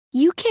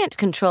You can't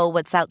control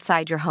what's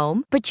outside your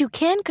home, but you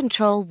can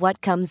control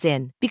what comes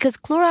in. Because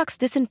Clorox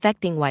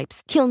disinfecting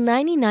wipes kill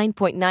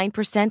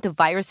 99.9% of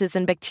viruses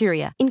and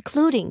bacteria,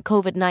 including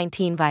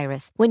COVID-19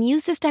 virus, when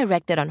used as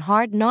directed on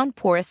hard,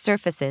 non-porous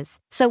surfaces.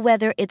 So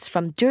whether it's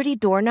from dirty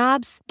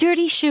doorknobs,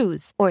 dirty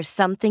shoes, or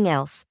something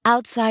else,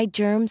 outside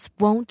germs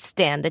won't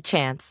stand a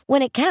chance.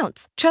 When it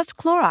counts, trust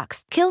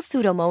Clorox. Kill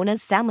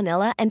Pseudomonas,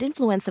 Salmonella, and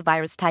influenza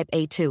virus type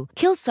A2.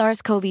 Kill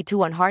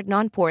SARS-CoV-2 on hard,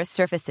 non-porous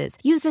surfaces.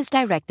 Use as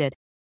directed.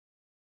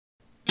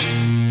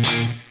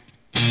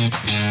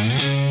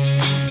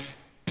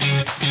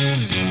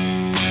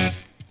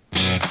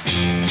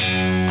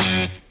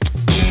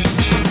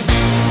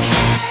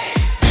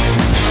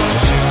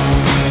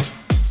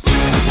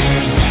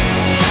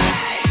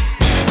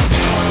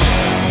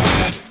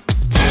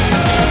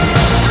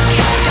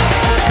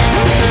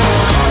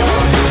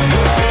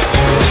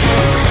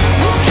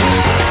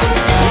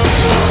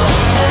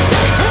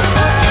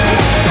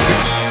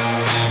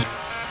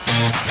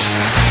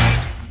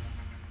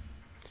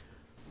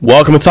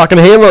 Welcome to Talking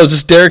Halos. This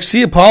is Derek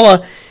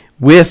Ciapala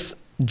with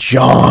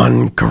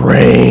John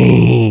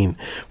Crane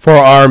for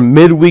our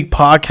midweek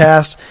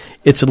podcast.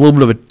 It's a little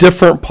bit of a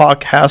different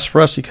podcast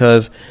for us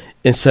because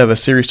instead of a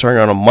series starting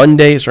on a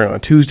Monday, it's starting on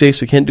a Tuesday,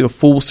 so we can't do a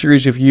full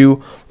series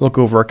review, look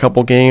over a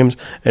couple games.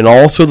 And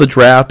also the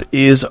draft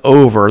is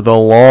over, the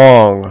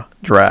long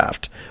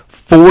draft.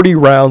 40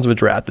 rounds of a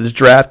draft. This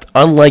draft,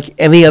 unlike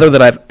any other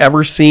that I've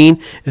ever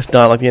seen, it's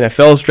not like the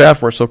NFL's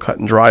draft where it's so cut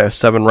and dry as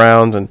 7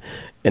 rounds and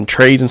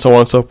trades and so on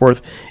and so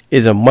forth.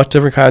 Is a much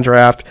different kind of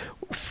draft.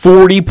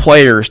 40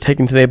 players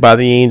taken today by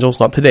the Angels,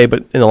 not today,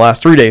 but in the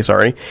last 3 days,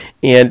 sorry.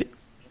 And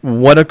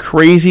what a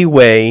crazy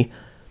way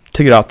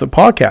to get off the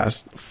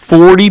podcast.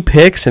 40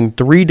 picks in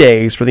 3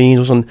 days for the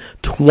Angels, and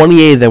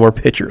 28 of them were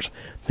pitchers.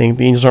 Think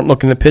the Angels aren't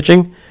looking at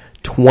pitching?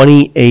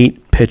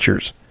 28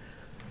 pitchers.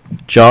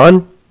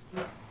 John,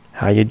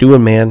 how you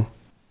doing, man?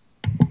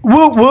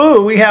 Woo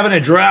woo! We having a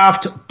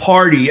draft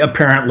party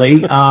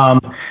apparently.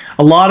 A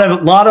lot of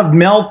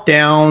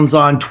meltdowns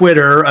on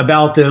Twitter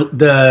about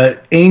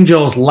the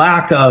Angels'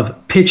 lack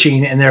of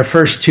pitching in their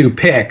first 2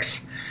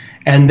 picks,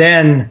 and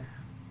then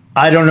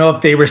I don't know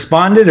if they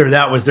responded or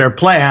that was their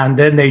plan.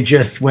 Then they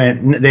just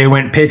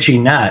went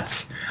pitching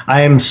nuts.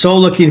 I am so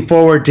looking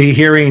forward to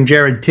hearing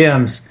Jared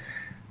Timms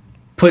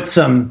put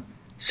some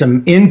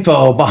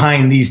info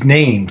behind these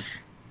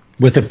names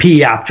with a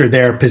P after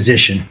their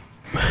position.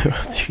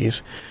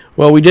 Jeez.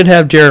 Well, we did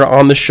have Jared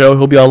on the show.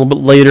 He'll be on a little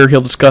bit later.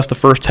 He'll discuss the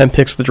first 10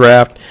 picks of the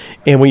draft.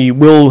 And we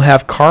will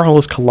have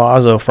Carlos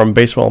Collazo from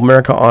Baseball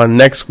America on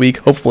next week,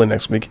 hopefully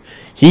next week.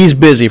 He's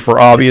busy for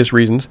obvious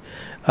reasons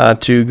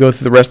to go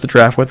through the rest of the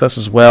draft with us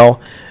as well.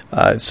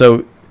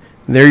 So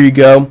there you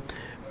go.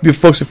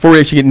 Folks, before we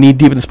actually get knee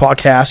deep in this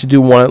podcast, I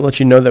do want to let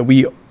you know that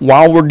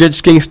while we're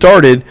just getting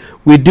started,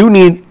 we do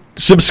need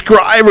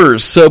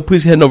subscribers. So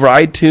please head over to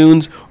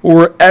iTunes or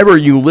wherever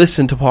you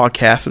listen to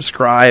podcasts,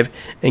 subscribe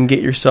and get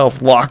yourself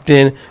locked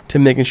in to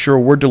making sure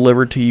we're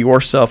delivered to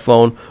your cell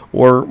phone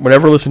or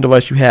whatever listening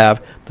device you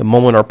have the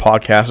moment our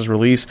podcast is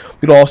released.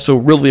 We'd also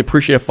really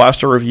appreciate a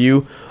 5-star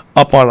review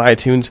up on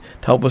iTunes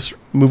to help us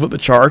move up the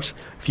charts.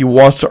 If you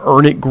want us to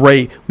earn it,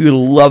 great. We would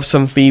love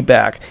some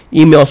feedback.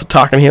 Email us at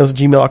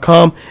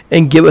talkinghalos@gmail.com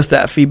and give us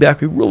that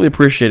feedback. We really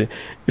appreciate it.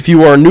 If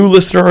you are a new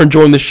listener and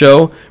enjoying the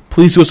show,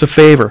 please do us a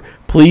favor.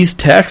 Please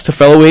text a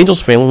fellow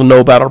Angels fan to know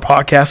about our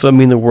podcast. So it would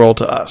mean the world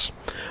to us.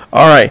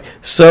 All right,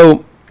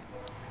 so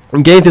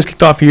I'm getting things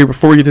kicked off here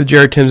before we get to the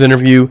Jared Timms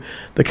interview.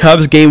 The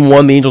Cubs game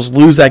 1, the Angels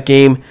lose that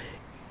game.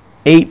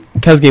 Game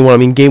 1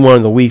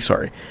 of the week,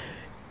 sorry.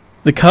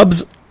 The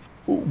Cubs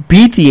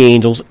beat the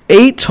Angels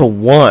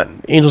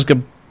 8-1. Angels get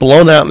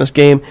blown out in this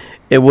game.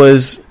 It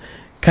was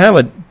kind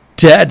of a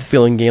dead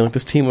feeling game. Like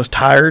this team was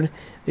tired.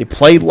 They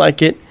played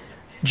like it.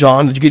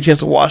 John, did you get a chance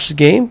to watch the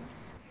game?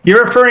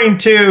 You're referring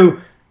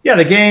to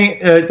the game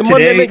the today,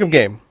 Monday makeup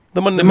game.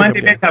 The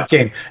Monday makeup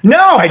game. No,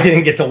 I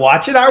didn't get to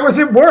watch it. I was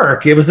at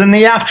work. It was in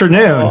the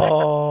afternoon.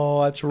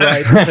 Oh, that's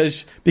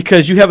right.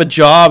 because you have a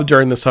job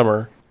during the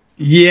summer.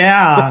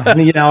 Yeah,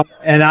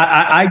 and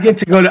I get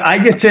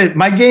to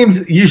my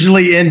games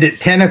usually end at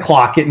 10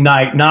 o'clock at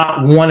night,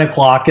 not 1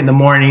 o'clock in the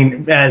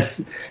morning,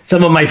 as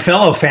some of my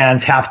fellow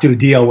fans have to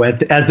deal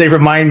with, as they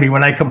remind me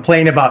when I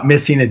complain about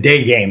missing a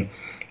day game.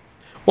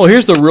 Well,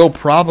 here's the real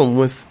problem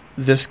with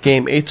this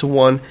game,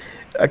 8-1.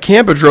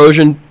 Cam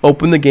Bedrosian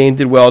opened the game,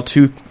 did well,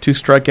 two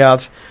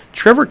strikeouts.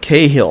 Trevor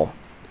Cahill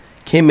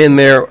came in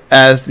there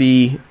as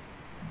the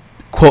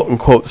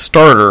quote-unquote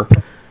starter.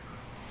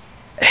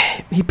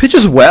 He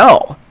pitches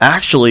well,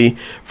 actually,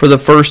 for the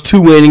first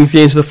 2 innings.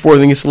 He into the 4th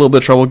inning, gets a little bit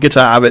of trouble, gets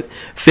out of it.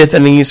 5th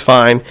inning, he's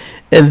fine.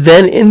 And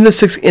then in the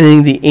 6th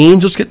inning, the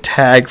Angels get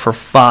tagged for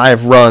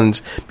 5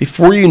 runs.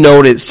 Before you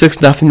know it,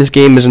 6-0. This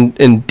game is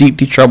in deep,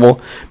 deep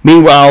trouble.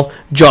 Meanwhile,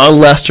 John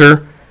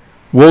Lester,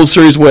 World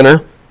Series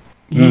winner,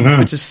 he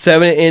pitches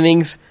 7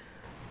 innings,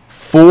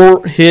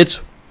 4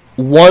 hits,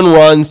 1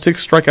 run,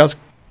 6 strikeouts.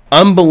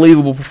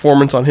 Unbelievable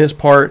performance on his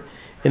part.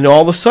 And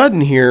all of a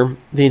sudden here,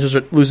 the Angels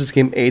lose this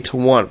game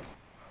 8-1.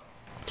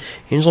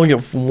 Angels only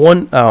get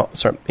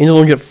Angels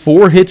only get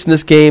 4 hits in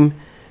this game,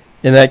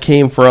 and that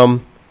came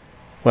from,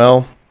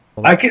 well,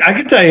 I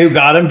can tell you who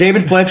got him.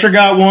 David Fletcher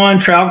got one.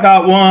 Trout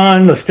got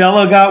one.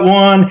 Listella got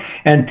one,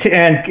 and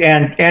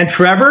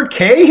Trevor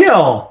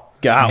Cahill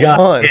got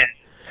one. It.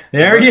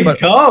 There you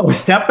go,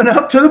 stepping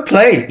up to the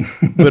plate.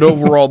 But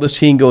overall, this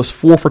team goes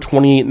 4 for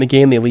 28 in the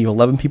game. They leave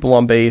 11 people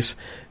on base.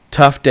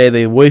 Tough day.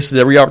 They wasted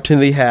every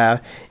opportunity they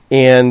had,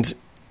 and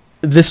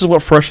this is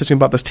what frustrates me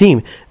about this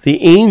team.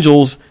 The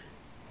Angels,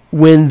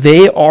 when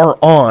they are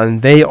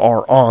on, they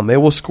are on. They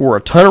will score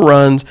a ton of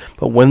runs,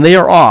 but when they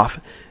are off,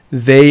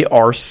 they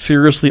are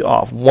seriously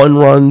off. 1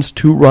 runs,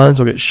 2 runs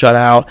will get shut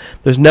out.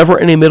 There's never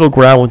any middle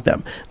ground with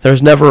them.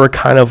 There's never a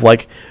kind of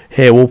like,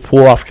 hey, we'll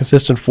pull off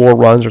consistent 4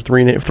 runs or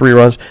 3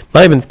 runs.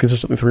 Not even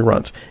consistently 3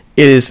 runs.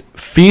 It is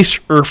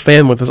feast or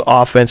famine with this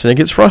offense, and it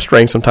gets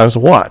frustrating sometimes to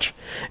watch.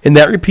 And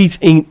that repeats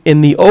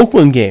in the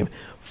Oakland game.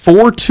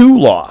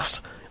 4-2 loss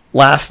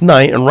last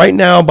night. And right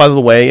now, by the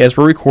way, as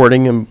we're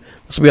recording, and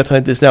this will be out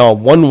tonight, this is now a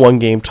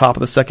 1-1 game, top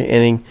of the second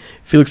inning.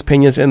 Felix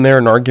Pena's in there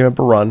and are giving up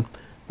a run.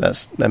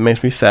 That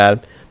makes me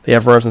sad. They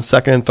have runners in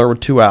second and third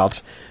with 2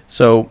 outs.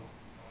 So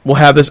we'll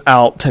have this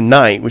out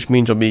tonight, which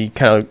means you'll be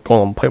kind of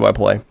going on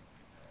play-by-play.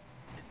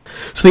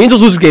 So the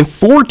Angels lose the game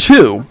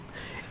 4-2,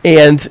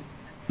 and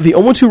the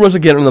only 2 runs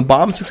again in the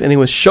bottom 6th inning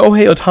was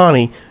Shohei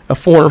Ohtani, a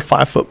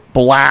 405-foot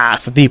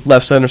blast, a deep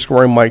left center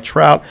scoring Mike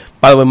Trout.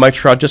 By the way, Mike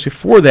Trout just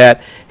before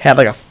that had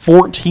like a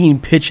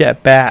 14-pitch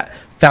at bat,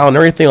 fouling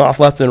everything off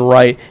left and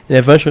right, and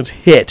eventually it's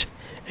hit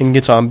and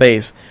gets on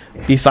base.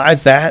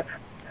 Besides that,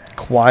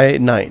 quiet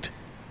night.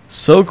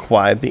 So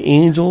quiet. The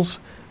Angels,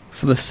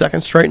 for the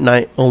second straight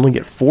night, only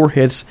get 4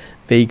 hits.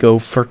 They go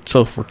for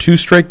 2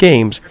 straight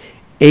games,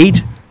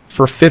 8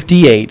 for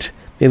 58.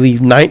 They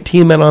leave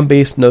 19 men on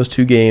base in those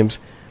 2 games.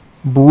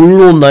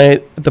 Brutal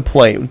night at the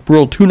plate.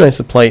 Brutal 2 nights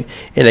at the plate,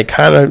 and it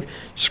kind of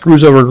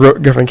screws over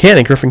Griffin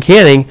Canning. Griffin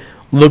Canning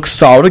looks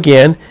solid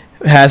again,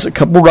 has a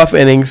couple rough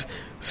innings,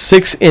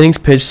 6 innings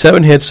pitched,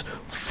 7 hits,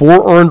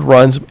 4 earned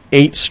runs,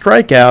 8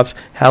 strikeouts.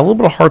 Had a little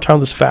bit of a hard time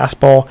with this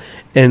fastball,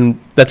 and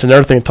that's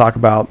another thing to talk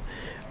about.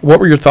 What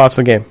were your thoughts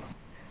on the game?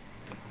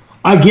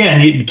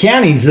 Again,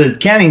 Canning's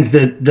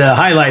the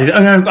highlight.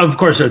 Of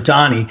course,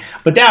 Ohtani,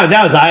 but that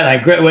was the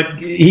highlight.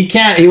 He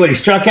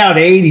struck out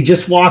 8. He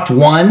just walked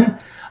 1,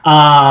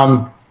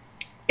 and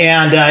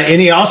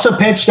he also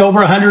pitched over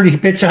 100. He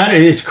pitched 100,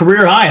 his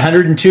career high,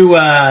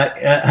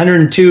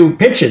 102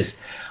 pitches.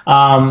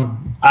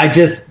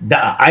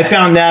 I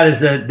found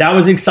that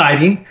was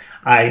exciting.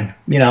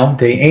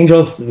 The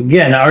Angels,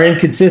 again, our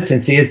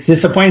inconsistency. It's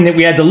disappointing that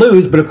we had to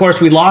lose, but of course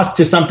we lost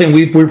to something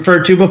we've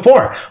referred to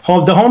before,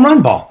 the home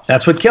run ball.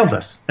 That's what killed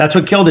us. That's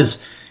what killed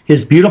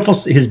his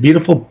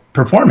beautiful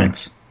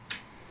performance.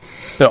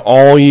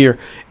 All year.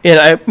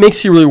 And it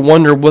makes you really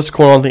wonder what's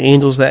going on with the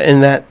Angels,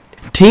 that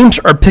teams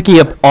are picking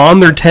up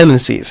on their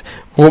tendencies.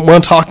 What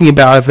I'm talking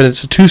about, if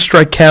it's a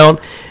 2-strike count,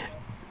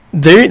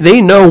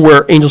 they know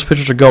where Angels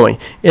pitchers are going.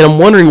 And I'm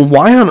wondering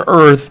why on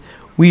earth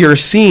we are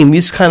seeing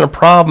these kind of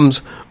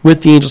problems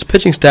with the Angels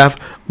pitching staff.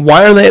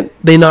 Why are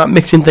they not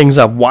mixing things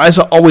up? Why is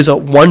it always a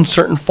one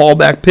certain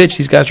fallback pitch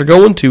these guys are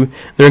going to?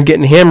 They're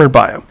getting hammered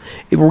by them.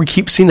 We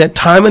keep seeing that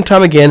time and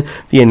time again.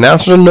 The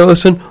announcers are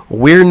noticing,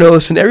 we're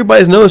noticing,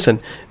 everybody's noticing.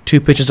 2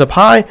 pitches up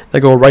high, they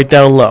go right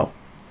down low.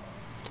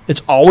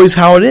 It's always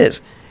how it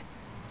is.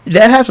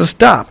 That has to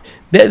stop.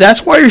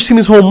 That's why you're seeing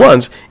these home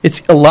runs.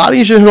 It's a lot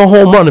easier to hit a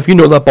home run if you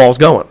know that ball's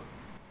going.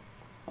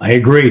 I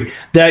agree.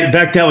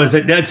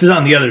 That's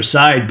on the other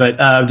side, but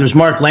there's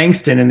Mark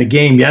Langston in the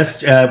game where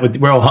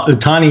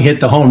Ohtani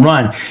hit the home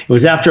run. It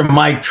was after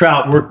Mike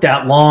Trout worked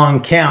that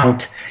long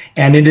count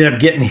and ended up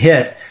getting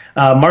hit.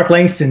 Mark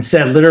Langston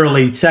said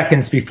literally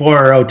seconds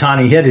before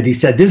Ohtani hit it, he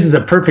said, "This is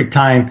a perfect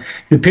time.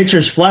 The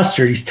pitcher's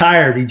flustered. He's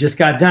tired. He just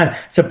got done.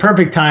 It's a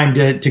perfect time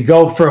to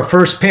go for a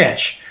first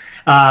pitch."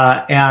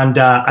 And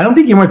I don't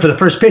think he went for the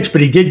first pitch,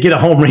 but he did get a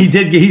home run. He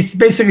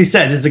basically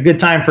said this is a good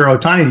time for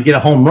Ohtani to get a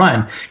home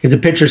run because the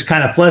pitcher's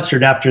kind of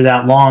flustered after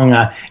that long.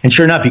 And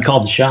sure enough, he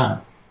called the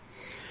shot.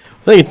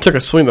 I think he took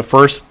a swing the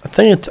first.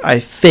 I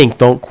think.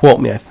 Don't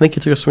quote me. I think he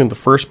took a swing the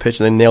first pitch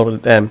and then nailed it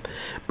at them.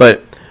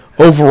 But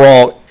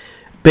overall,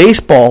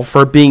 baseball,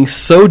 for being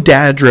so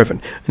data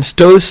driven and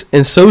so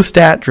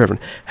stat driven,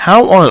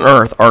 how on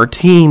earth are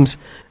teams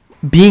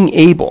being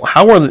able,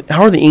 how are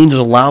the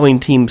Angels allowing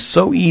teams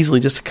so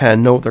easily just to kind of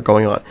know what they're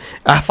going on?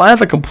 If I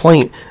have a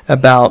complaint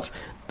about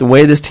the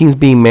way this team's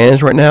being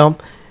managed right now,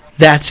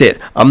 that's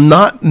it. I'm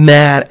not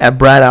mad at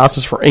Brad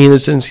Alston for any of the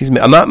decisions he's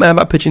made. I'm not mad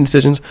about pitching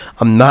decisions.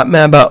 I'm not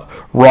mad about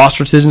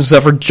roster decisions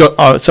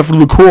except for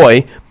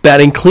LaCroix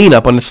batting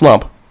cleanup on the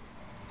slump.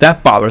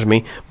 That bothers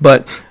me.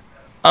 But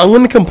I'm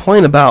going to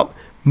complain about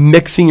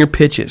mixing your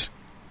pitches.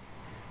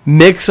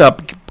 Mix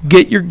up.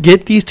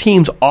 Get these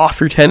teams off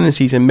your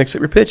tendencies and mix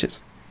up your pitches.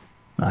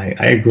 I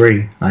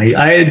agree.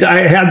 I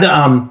had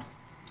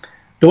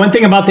the one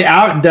thing about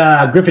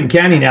the Griffin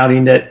Canning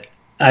outing that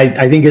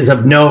I think is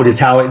of note is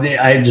how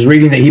I was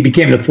reading that he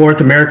became the 4th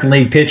American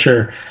League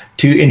pitcher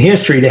in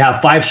history to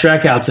have 5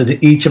 strikeouts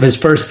in each of his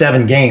first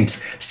 7 games.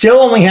 Still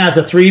only has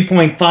a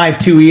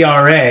 3.52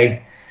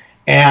 ERA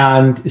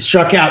and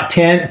struck out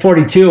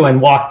 42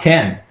 and walked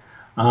 10.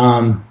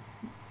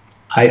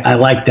 I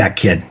like that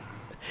kid.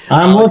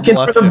 I'm looking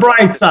for the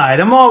bright side.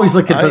 I'm always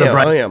looking for the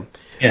bright side. I am.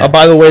 Yeah.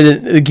 By the way,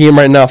 the game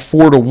right now,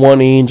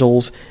 4-1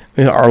 Angels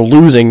are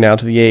losing now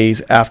to the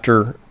A's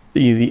after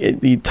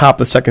the top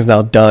of the second is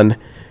now done.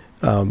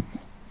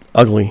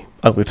 Ugly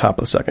top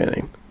of the second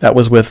inning. That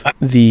was with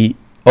the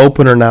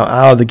opener now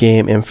out of the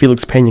game, and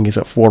Felix Pena gets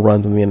up 4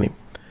 runs in the inning.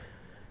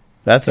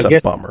 That's a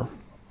bummer.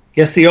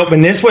 Guess the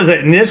open. This was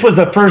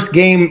the first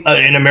game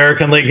in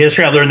American League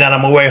history. I learned that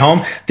on my way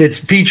home. That's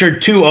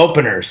featured 2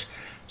 openers.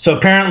 So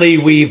apparently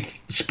we've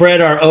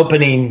spread our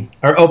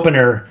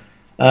opener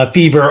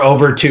fever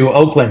over to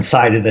Oakland's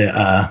side of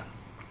the.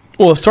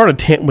 Well, it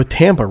started with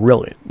Tampa.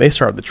 Really, they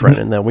started the trend,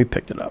 and then we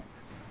picked it up.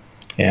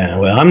 Yeah,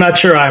 well, I'm not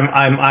sure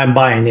I'm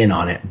buying in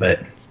on it,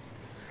 but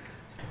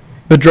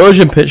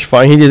Bedrosian pitched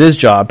fine. He did his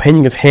job.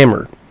 Pena gets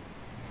hammered.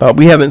 But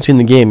we haven't seen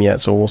the game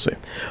yet, so we'll see.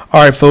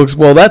 All right, folks.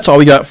 Well, that's all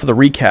we got for the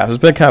recap. It's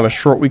been kind of a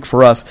short week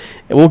for us.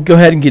 And we'll go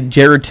ahead and get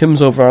Jared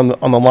Timms over on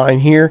the line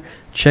here.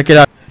 Check it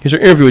out. Here's our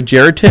interview with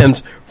Jared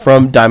Timms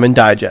from Diamond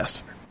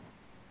Digest.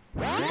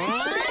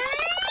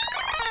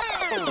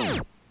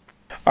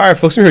 All right,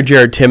 folks. We're here with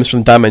Jared Timms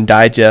from Diamond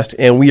Digest,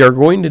 and we are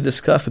going to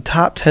discuss the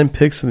top 10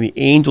 picks in the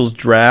Angels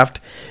draft.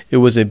 It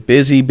was a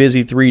busy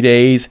 3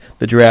 days.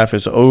 The draft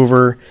is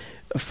over.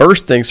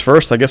 First things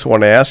first, I guess I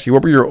want to ask you,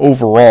 what were your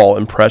overall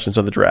impressions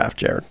of the draft,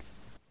 Jared?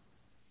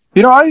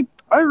 I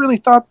really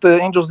thought the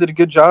Angels did a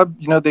good job.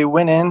 They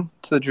went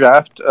into the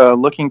draft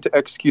looking to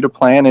execute a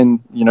plan, and,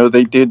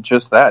 they did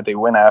just that. They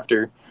went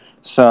after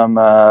some,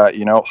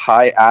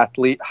 high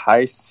athlete,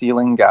 high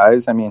ceiling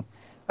guys. I mean,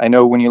 I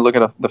know when you look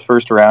at the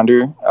first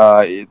rounder,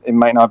 it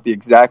might not be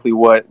exactly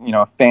what,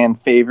 a fan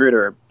favorite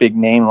or a big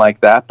name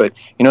like that, but,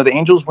 the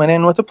Angels went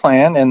in with a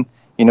plan, and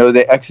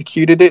they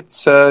executed it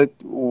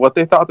what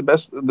they thought the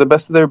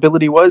best of their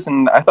ability was,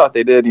 and I thought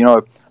they did,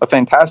 a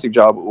fantastic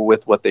job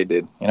with what they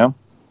did,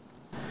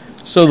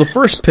 So the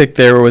first pick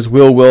there was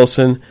Will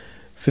Wilson,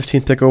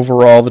 15th pick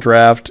overall, the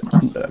draft,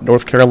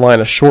 North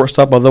Carolina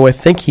shortstop, although I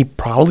think he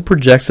probably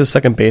projects as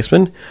second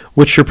baseman.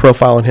 What's your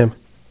profile on him?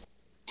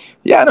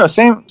 Yeah, no,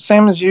 same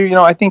as you.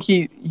 I think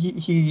he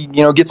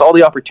gets all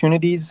the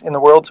opportunities in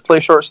the world to play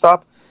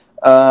shortstop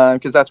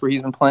because that's where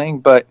he's been playing,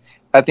 but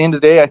at the end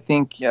of the day, I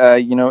think,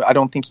 I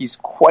don't think he's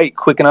quite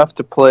quick enough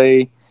to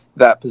play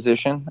that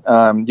position.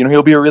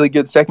 He'll be a really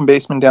good second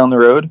baseman down the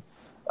road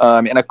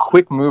and a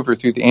quick mover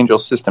through the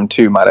Angels system,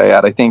 too, might I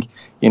add. I think,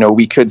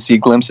 we could see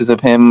glimpses of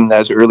him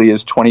as early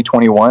as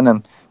 2021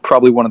 and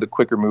probably one of the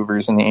quicker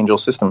movers in the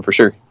Angels system for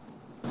sure.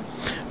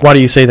 Why do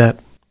you say that?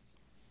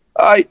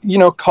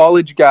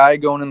 College guy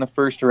going in the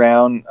first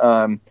round,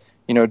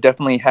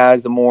 definitely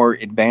has a more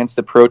advanced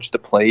approach to the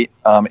plate.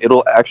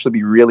 It'll actually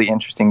be really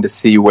interesting to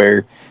see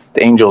where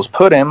the Angels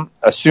put him,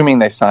 assuming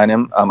they sign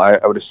him. I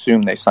would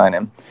assume they sign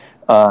him.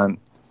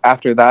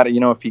 After that,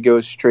 if he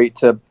goes straight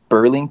to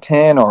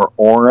Burlington or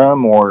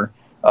Orem or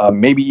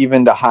maybe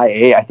even to high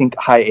A, I think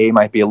high A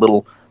might be a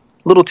little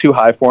too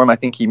high for him. I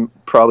think he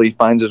probably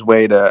finds his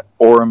way to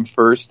Orem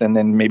first and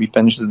then maybe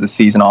finishes the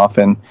season off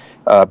in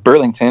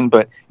Burlington.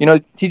 But,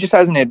 he just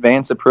has an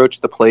advanced approach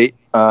to the plate.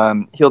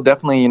 He'll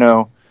definitely,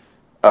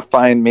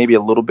 find maybe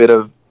a little bit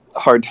of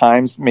hard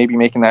times, maybe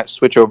making that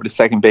switch over to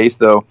second base,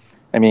 though.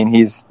 I mean,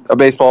 he's a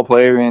baseball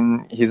player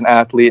and he's an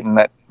athlete, and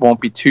that won't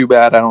be too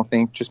bad, I don't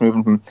think, just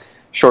moving from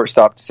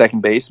shortstop to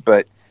second base.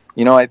 But,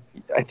 I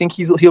think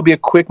he'll be a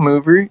quick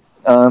mover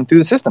through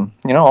the system,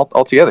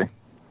 altogether.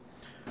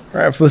 All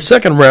right, for the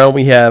second round,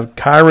 we have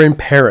Kyron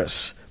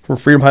Paris from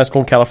Freedom High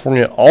School in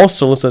California,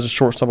 also listed as a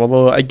shortstop,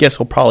 although I guess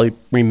he'll probably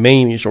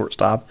remain a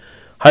shortstop.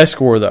 High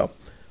scorer, though.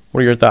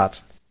 What are your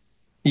thoughts?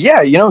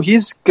 Yeah,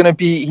 he's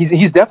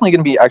definitely going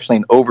to be actually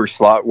an over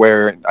slot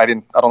where I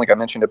don't think I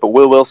mentioned it, but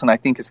Will Wilson I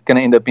think is going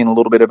to end up being a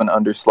little bit of an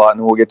under slot, and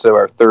then we'll get to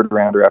our third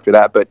rounder after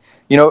that. But,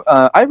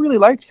 I really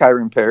liked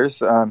Kyron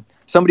Paris,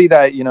 somebody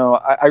that,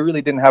 I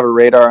really didn't have a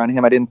radar on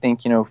him. I didn't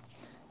think,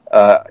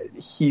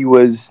 he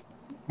was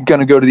going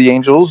to go to the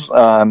Angels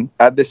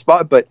at this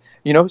spot, but,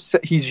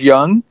 he's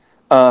young,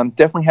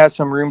 definitely has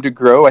some room to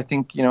grow. I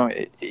think,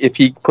 if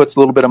he puts a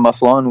little bit of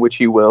muscle on, which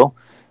he will,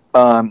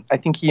 I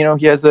think he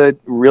has a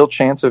real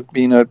chance of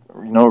being a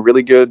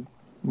really good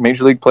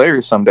major league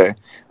player someday.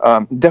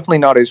 Definitely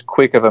not as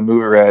quick of a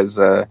mover as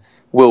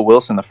Will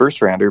Wilson, the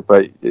first rounder,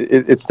 but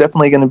it's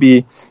definitely going to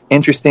be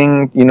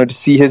interesting, to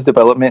see his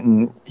development,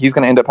 and he's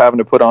going to end up having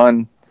to put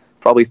on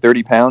probably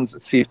 30 pounds.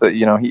 Let's see if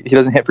he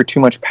doesn't hit for too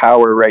much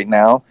power right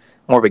now.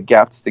 More of a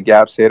gaps to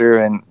gaps hitter,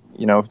 and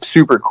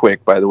super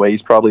quick. By the way,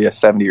 he's probably a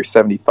 70 or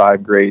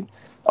 75 grade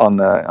on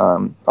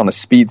the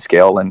speed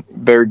scale, and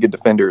very good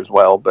defender as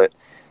well. But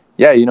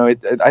yeah,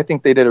 I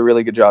think they did a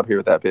really good job here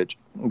with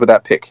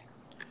that pick.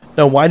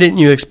 Now, why didn't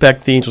you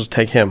expect the Angels to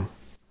take him?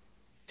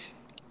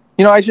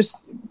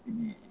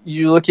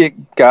 You look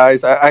at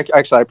guys.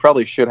 I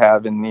probably should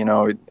have,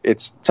 and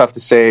it's tough to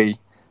say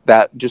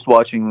that just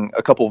watching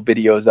a couple of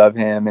videos of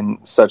him and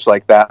such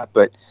like that.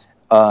 But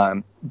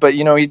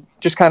he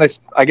just kind of,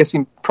 I guess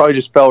he probably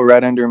just fell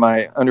right under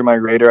my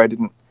radar. I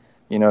didn't,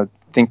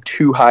 think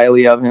too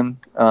highly of him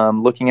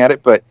looking at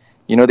it, but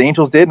the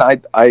Angels did,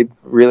 and I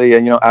really,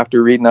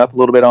 after reading up a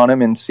little bit on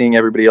him and seeing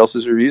everybody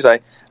else's reviews, I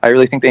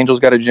really think the Angels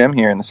got a gem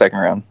here in the second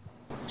round.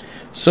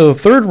 So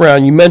third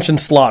round, you mentioned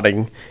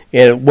slotting,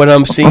 and what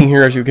I'm seeing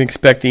here is you can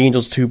expect the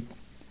Angels to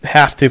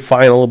have to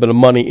find a little bit of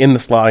money in the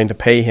slotting to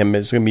pay him.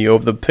 Is going to be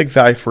over the pick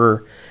value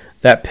for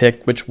that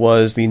pick, which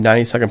was the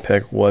 92nd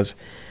pick, was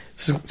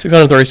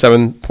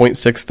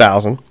 $637.6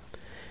 thousand.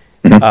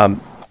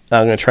 I'm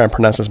going to try and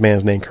pronounce this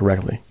man's name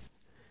correctly.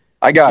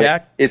 I got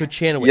Jack it.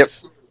 Kochanowicz. Yep.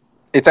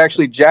 It's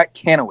actually Jack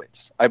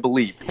Kanowitz, I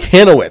believe.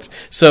 Kanowitz.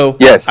 So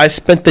yes. I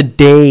spent the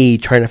day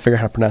trying to figure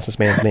out how to pronounce this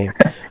man's name.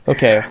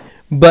 Okay.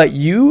 But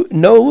you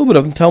know a little bit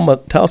of him.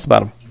 Tell us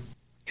about him.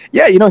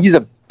 Yeah, he's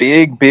a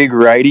big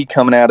righty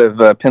coming out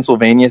of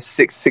Pennsylvania,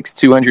 6'6",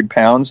 200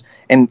 pounds.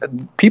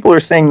 And people are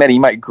saying that he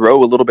might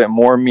grow a little bit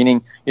more,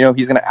 meaning,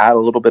 he's going to add a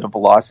little bit of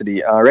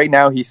velocity. Right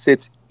now he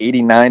sits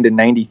 89 to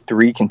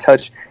 93, can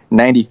touch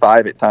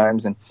 95 at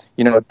times. And,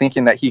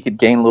 thinking that he could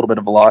gain a little bit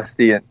of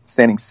velocity at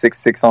standing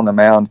 6'6" on the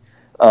mound.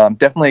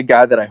 Definitely a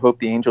guy that I hope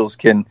the Angels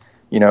can,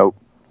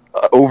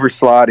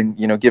 overslot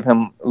and, give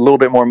him a little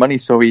bit more money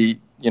so he,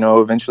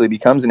 eventually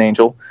becomes an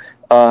Angel.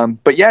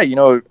 But yeah,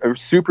 a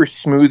super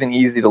smooth and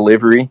easy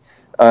delivery,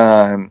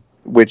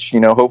 which,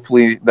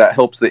 hopefully that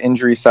helps the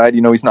injury side.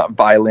 He's not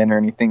violent or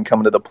anything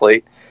coming to the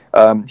plate.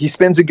 He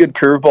spins a good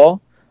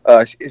curveball.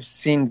 He's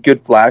seen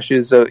good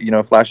flashes,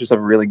 flashes of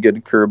a really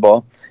good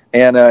curveball.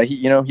 And,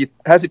 he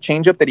has a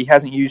changeup that he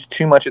hasn't used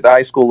too much at the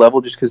high school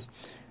level just because,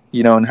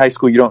 in high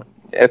school you don't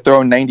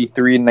throw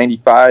 93 and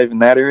 95 in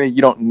that area.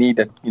 You don't need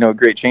a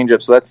great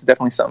changeup. So that's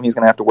definitely something he's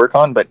going to have to work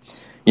on. But,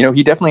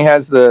 he definitely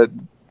has the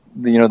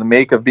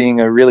make of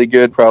being a really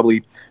good,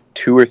 probably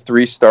 2 or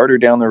 3 starter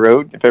down the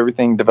road if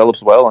everything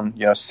develops well. And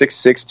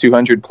 6'6",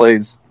 200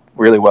 plays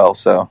really well.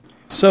 So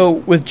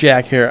with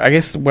Jack here, I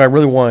guess what I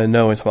really want to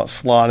know is about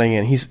slotting,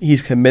 and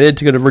he's committed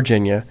to go to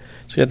Virginia,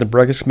 so you have to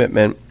break his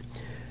commitment.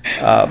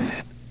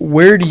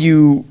 Where do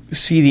you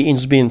see the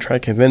Angels being trying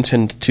to convince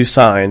him to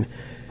sign?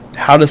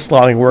 How does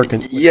slotting work?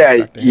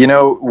 Yeah,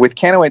 with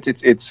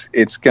Kanowitz,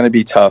 it's going to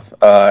be tough.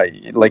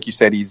 Like you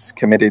said, he's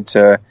committed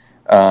to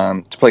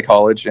play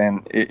college,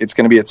 and it's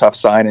going to be a tough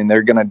sign, and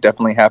they're going to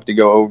definitely have to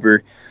go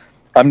over.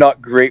 I'm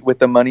not great with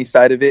the money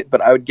side of it,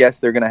 but I would guess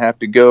they're going to have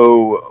to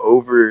go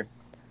over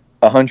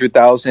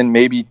 $100,000,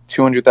 maybe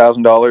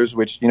 $200,000,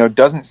 which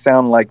doesn't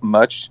sound like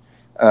much,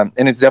 and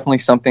it's definitely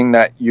something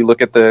that you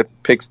look at the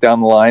picks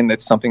down the line.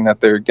 That's something that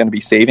they're going to be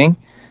saving.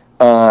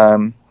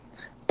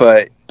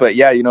 But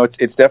yeah,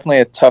 it's definitely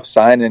a tough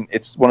sign, and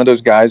it's one of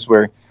those guys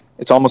where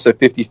it's almost a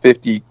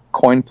 50-50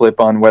 coin flip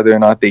on whether or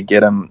not they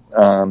get him.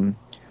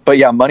 But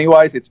yeah,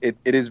 money-wise, it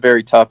is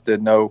very tough to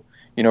know,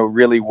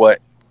 really what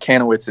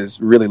Kanowitz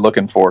is really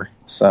looking for.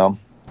 So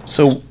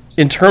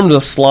in terms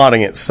of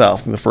slotting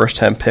itself in the first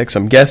 10 picks,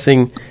 I'm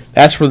guessing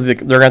that's where they're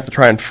going to have to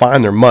try and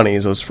find their money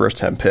is those first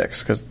 10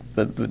 picks, because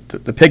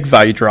the pick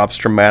value drops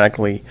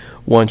dramatically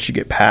once you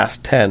get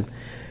past 10.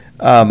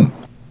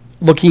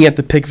 Looking at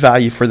the pick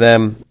value for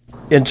them,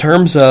 in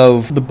terms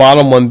of the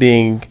bottom one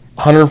being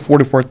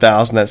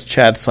 $144,000, that's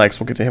Chad Sykes,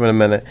 we'll get to him in a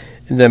minute,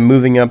 and then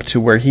moving up to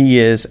where he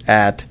is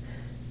at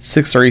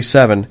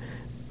 $637,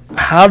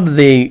 how do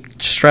they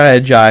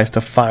strategize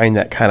to find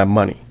that kind of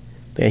money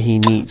that he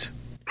needs?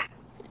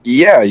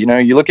 Yeah, you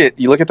look at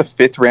the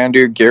fifth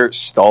rounder, Garrett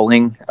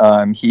Stalling.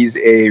 He's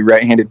a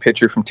right-handed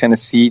pitcher from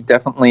Tennessee.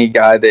 Definitely a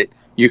guy that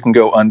you can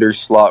go under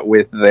slot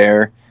with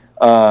there.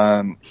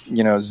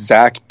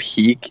 Zach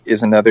Peak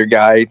is another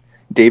guy.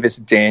 Davis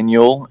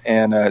Daniel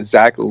and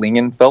Zach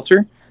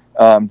Lingenfelter.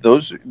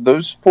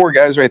 Those 4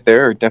 guys right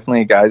there are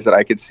definitely guys that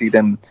I could see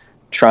them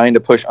trying to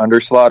push under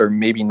slot, or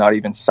maybe not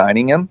even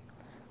signing him,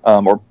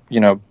 or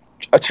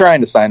trying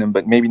to sign him,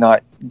 but maybe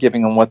not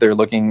giving them what they're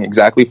looking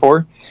exactly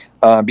for,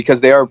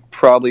 because they are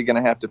probably going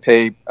to have to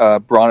pay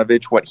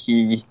Bronovich what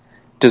he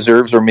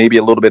deserves, or maybe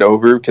a little bit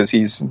over, because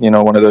he's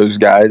one of those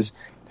guys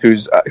who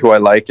I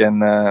like.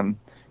 And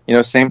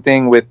same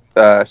thing with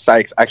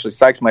Sykes. Actually,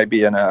 Sykes might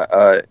be an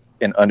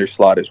under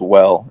slot as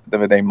well.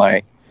 They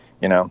might,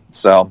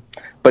 so.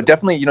 But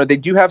definitely, they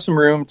do have some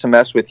room to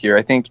mess with here.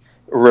 I think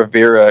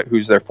Rivera,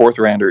 who's their 4th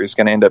rounder, is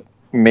going to end up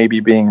maybe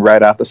being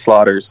right out the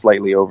slot or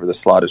slightly over the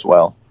slot as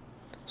well.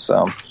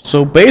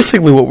 So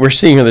basically what we're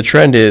seeing in the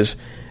trend is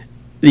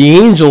the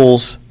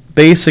Angels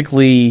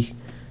basically,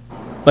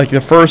 like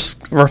the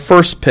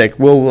first pick,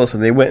 Will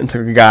Wilson, they went and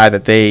took a guy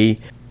that they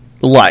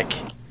like,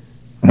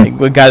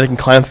 a guy that can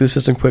climb through the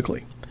system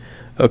quickly.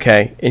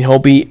 Okay, and he'll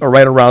be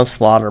right around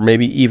slot, or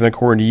maybe even,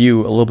 according to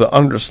you, a little bit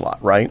under slot,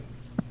 right?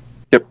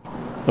 Yep.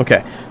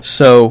 Okay,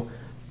 so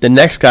the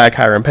next guy,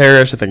 Kyron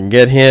Paris, if they can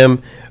get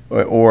him,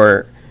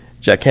 or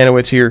Jack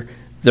Kanowitz here,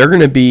 they're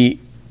going to be,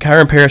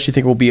 Kyron Paris, you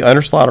think will be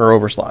under slot or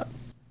over slot?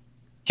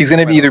 He's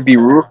going to either be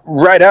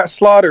right at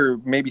slot or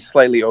maybe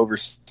slightly over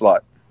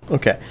slot.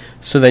 Okay,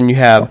 so then you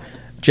have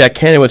Jack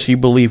Kanowitz, who you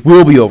believe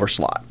will be over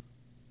slot.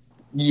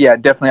 Yeah,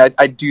 definitely.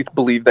 I do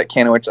believe that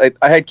Kanowitz.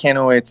 I had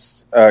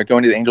Kanowitz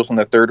going to the Angels in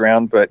the third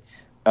round, but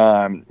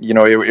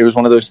it was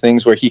one of those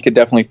things where he could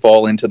definitely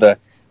fall into the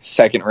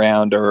second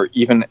round, or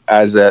even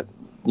as a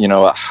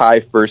high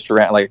first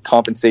round, like a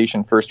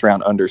compensation first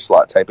round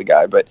underslot type of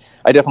guy. But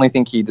I definitely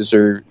think he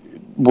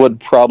would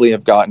probably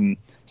have gotten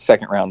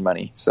second round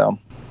money. So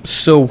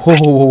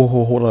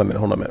hold on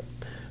a minute.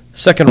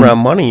 Second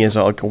round money is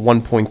like a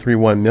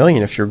 $1.31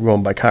 million if you're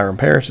going by Kyron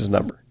Parrish's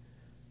number.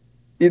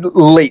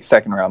 Late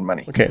second round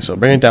money. Okay, so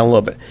bring it down a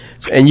little bit.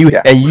 And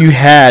you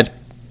had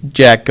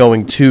Jack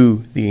going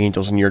to the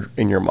Angels in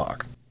your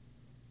mock.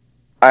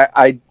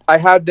 I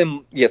had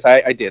them. Yes,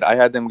 I did. I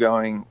had them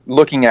going,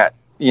 looking at.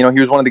 He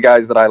was one of the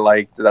guys that I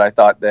liked, that I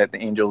thought that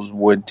the Angels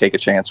would take a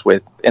chance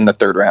with in the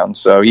third round.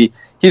 So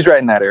he's right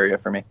in that area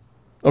for me.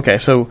 Okay,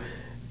 so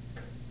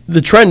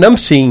the trend I'm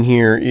seeing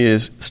here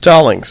is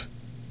Stallings,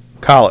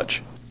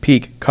 college,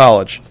 Peak,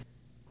 college,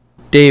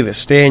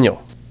 Davis,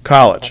 Daniel,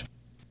 college,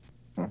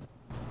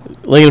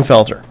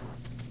 Lingenfelter,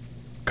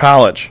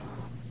 college,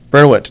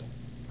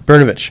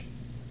 Brnovich,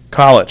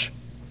 college,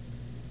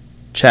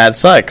 Chad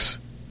Sykes,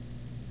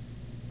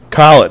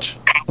 college.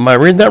 Am I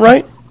reading that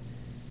right?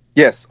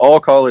 Yes, all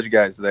college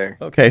guys there.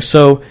 Okay,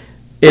 so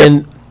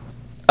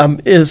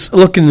it's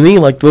looking to me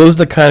like those are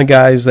the kind of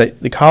guys that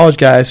the college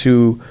guys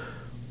who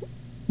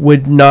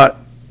would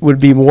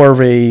be more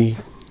of a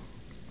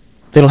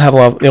they don't have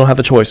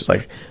the choices.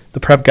 Like the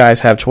prep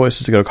guys have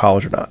choices to go to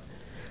college or not.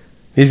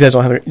 These guys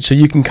don't have, so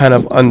you can kind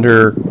of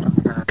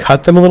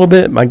undercut them a little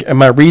bit.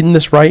 Am I reading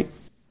this right?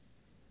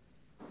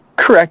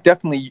 Correct.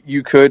 Definitely,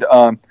 you could.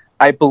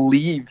 I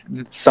believe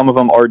that some of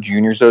them are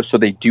juniors though, so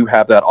they do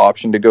have that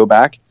option to go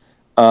back.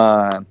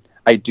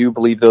 I do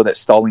believe though that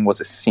Stalling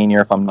was a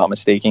senior, if I'm not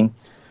mistaken.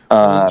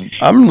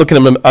 I'm looking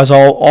at them as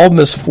all of them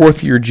as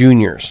fourth year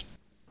juniors.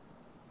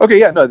 Okay,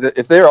 yeah, no.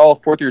 If they're all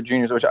fourth year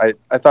juniors, which I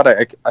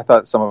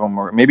thought some of them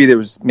were. Maybe it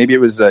was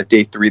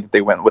day 3 that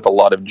they went with a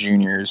lot of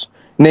juniors.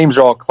 Names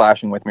are all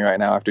clashing with me right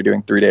now after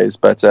doing 3 days,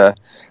 but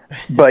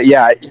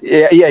yeah.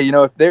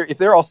 If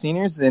they're all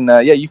seniors, then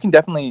you can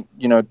definitely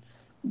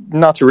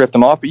not to rip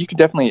them off, but you could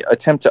definitely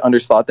attempt to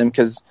underslot them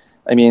because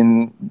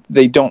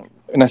they don't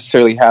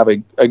necessarily have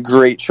a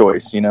great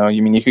choice. You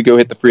could go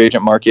hit the free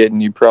agent market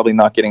and you're probably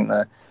not getting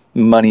the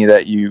money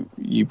that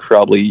you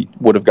probably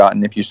would have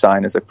gotten if you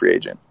sign as a free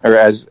agent or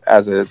as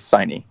a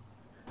signee.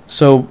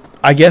 So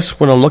I guess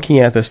when I'm looking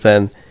at this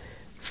then,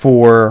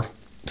 for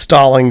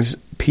Stallings,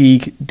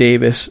 Peak,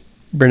 Davis,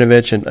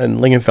 Brnovich, and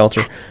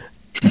Lingenfelter,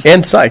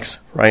 and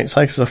Sykes, right?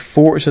 Sykes is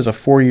it says a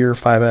 4-year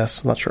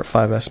 5S. I'm not sure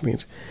what 5S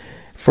means.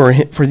 For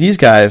these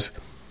guys,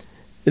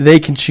 they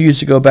can choose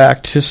to go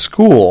back to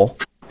school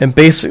and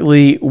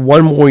basically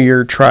one more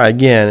year try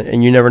again,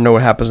 and you never know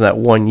what happens in that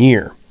 1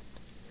 year,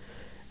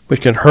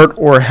 which can hurt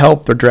or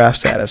help their draft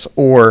status.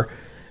 Or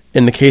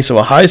in the case of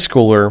a high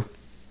schooler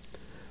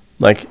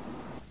like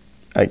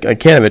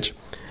Kanovich,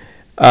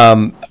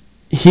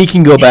 he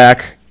can go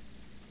back.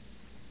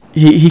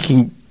 He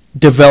can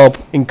develop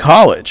in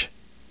college,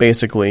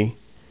 basically,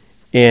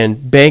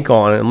 and bank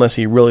on it unless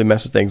he really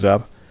messes things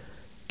up,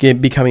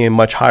 becoming a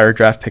much higher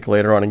draft pick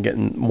later on and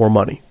getting more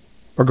money,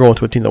 or going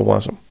to a team that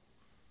wants him.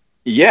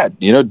 Yeah,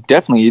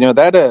 definitely.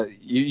 That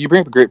you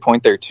bring up a great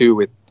point there too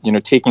with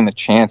taking the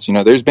chance.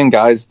 There's been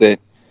guys that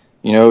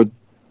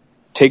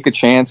take a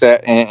chance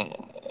at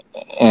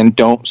and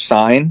don't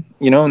sign.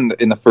 In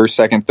the first,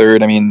 second,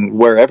 third.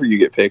 Wherever you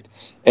get picked,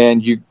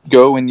 and you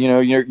go and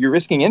you're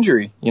risking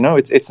injury.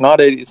 It's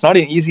not an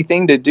easy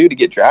thing to do to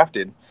get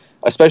drafted,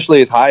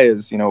 especially as high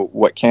as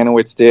what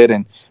Kanowitz did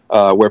and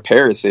where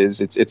Paris is.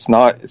 It's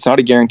not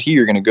a guarantee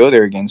you're going to go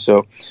there again.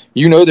 So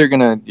they're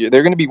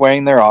gonna be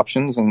weighing their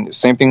options, and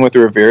same thing with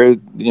Rivera.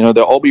 They'll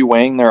all be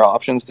weighing their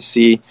options to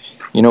see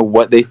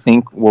what they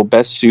think will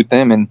best suit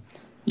them. And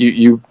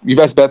you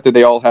best bet that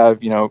they all have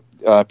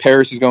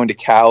Paris is going to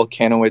Cal,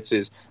 Kanowitz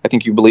is I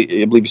believe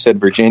you said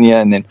Virginia,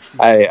 and then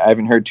I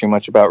haven't heard too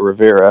much about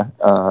Rivera.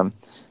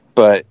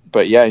 But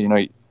yeah,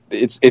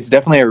 it's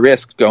definitely a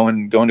risk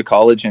going to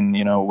college, and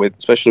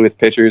especially with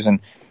pitchers and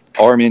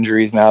arm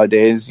injuries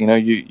nowadays,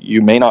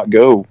 you may not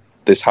go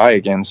this high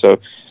again. So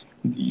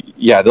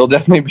yeah, they'll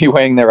definitely be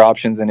weighing their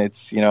options, and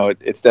it's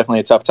definitely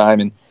a tough time,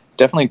 and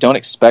definitely don't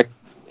expect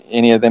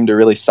any of them to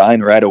really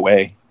sign right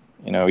away,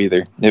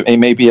 either. It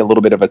may be a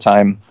little bit of a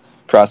time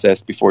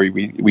process before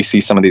we see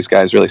some of these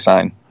guys really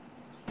sign.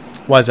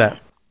 Why is that?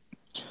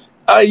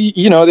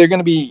 They're going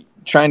to be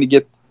trying to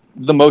get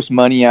the most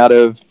money out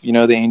of,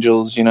 the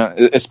Angels,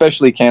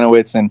 especially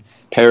Kanowitz and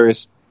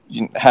Paris,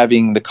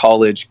 having the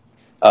college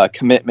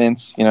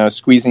commitments,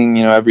 squeezing,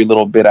 every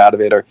little bit out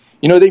of it, or,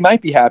 they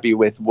might be happy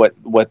with what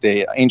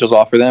the Angels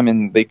offer them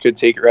and they could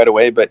take it right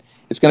away, but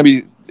it's going to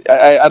be,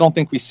 I don't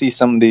think we see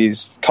some of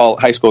these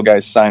high school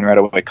guys sign right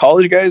away.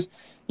 College guys,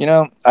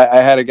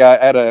 I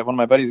had one of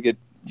my buddies get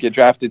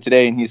drafted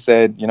today, and he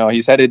said,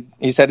 he's headed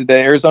to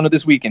Arizona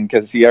this weekend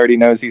because he already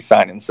knows he's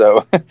signing.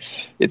 So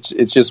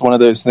it's just one of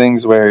those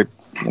things where,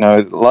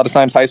 a lot of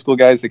times high school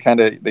guys,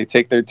 they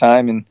take their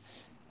time, and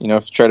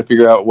try to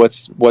figure out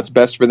what's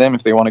best for them,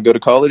 if they want to go to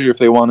college or if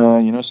they want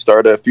to,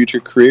 start a future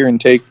career and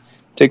take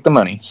the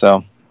money.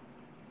 So.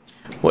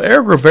 Well,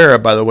 Eric Rivera,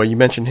 by the way, you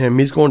mentioned him.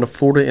 He's going to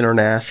Florida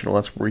International.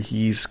 That's where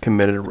he's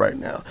committed right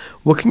now.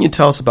 What can you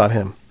tell us about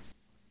him?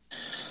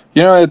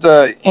 It's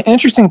an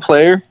interesting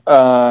player.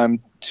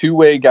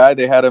 Two-way guy.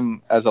 They had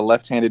him as a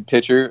left-handed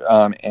pitcher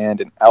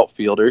and an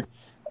outfielder.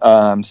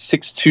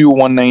 6'2",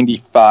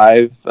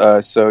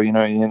 195. So,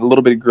 a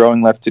little bit of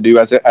growing left to do.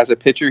 As a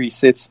pitcher, he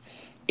sits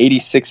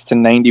 86 to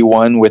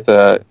 91 with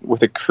a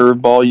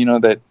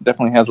curveball, that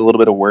definitely has a little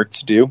bit of work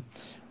to do.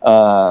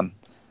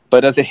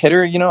 But as a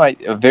hitter,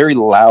 a very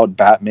loud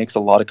bat, makes a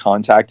lot of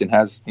contact and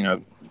has,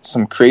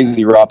 some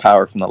crazy raw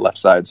power from the left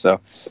side. So,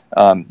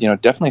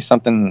 definitely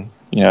something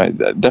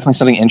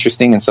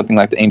interesting and something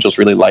like the Angels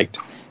really liked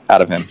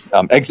out of him.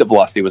 Exit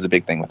velocity was a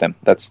big thing with him.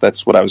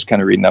 That's what I was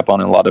kind of reading up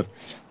on. And a lot of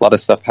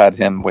stuff had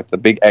him with the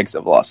big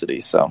exit velocity.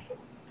 So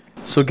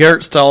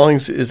Garrett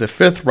Stallings is a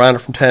fifth rounder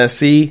from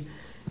Tennessee.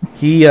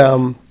 He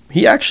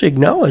actually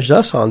acknowledged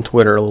us on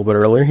Twitter a little bit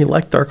earlier. He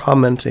liked our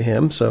comment to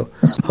him, so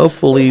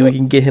hopefully we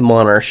can get him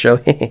on our show.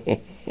 What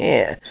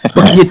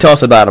can you tell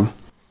us about him?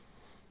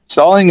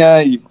 Stalling,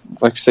 like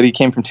I said, he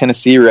came from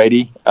Tennessee,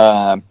 righty.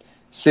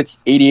 Sits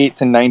 88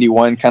 to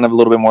 91, kind of a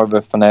little bit more of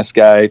a finesse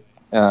guy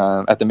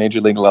at the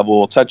major league level.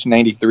 Will touch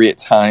 93 at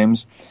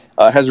times.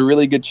 Has a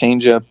really good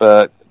changeup,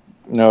 a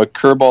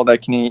curveball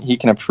that he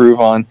can improve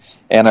on,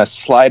 and a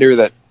slider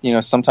that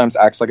sometimes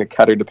acts like a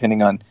cutter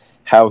depending on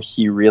how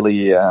he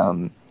really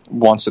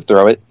wants to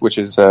throw it, which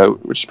is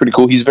pretty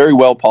cool. He's very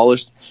well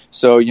polished,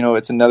 so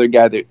it's another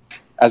guy that,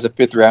 as a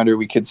fifth rounder,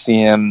 we could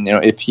see him.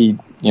 If he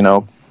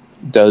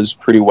does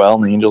pretty well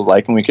and the Angels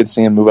like him, we could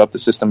see him move up the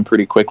system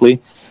pretty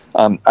quickly.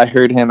 I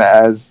heard him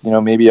as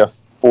maybe a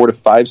 4 to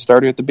 5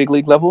 starter at the big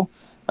league level.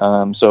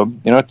 So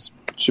it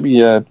should be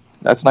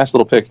that's a nice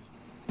little pick.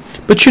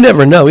 But you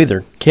never know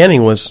either.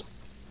 Canning was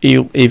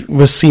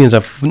seen as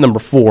a number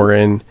 4,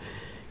 and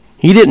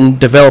he didn't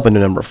develop into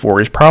number 4.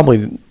 He's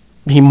probably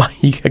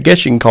I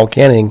guess you can call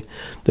Canning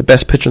the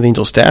best pitcher of the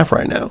Angels staff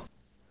right now.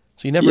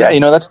 So you never.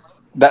 Yeah,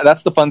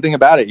 that's the fun thing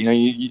about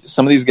it.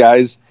 Some of these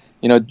guys,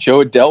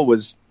 Joe Adell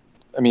was,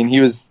 he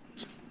was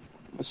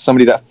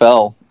somebody that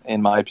fell, in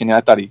my opinion.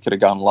 I thought he could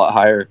have gone a lot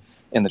higher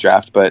in the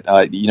draft, but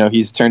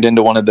he's turned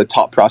into one of the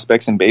top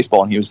prospects in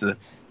baseball, and he was the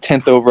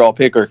 10th overall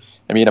pick. Or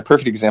a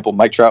perfect example,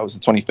 Mike Trout was the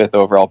 25th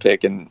overall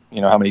pick, and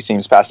how many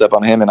teams passed up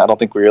on him, and I don't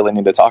think we really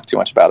need to talk too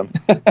much about him.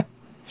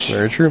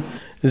 Very true.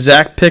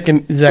 Zach Peak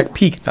in the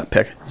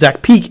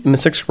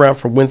 6th round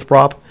from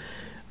Winthrop.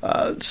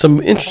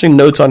 Some interesting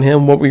notes on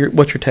him.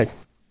 What's your take?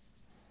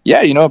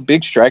 Yeah, a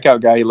big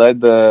strikeout guy. He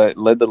led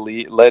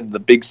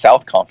the Big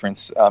South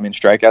Conference in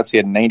strikeouts. He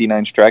had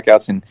 99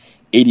 strikeouts in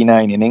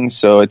 89 innings.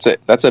 So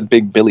that's a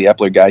big Billy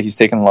Epler guy. He's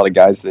taken a lot of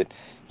guys that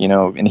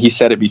and he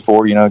said it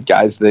before.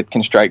 Guys that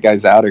can strike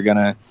guys out are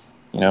gonna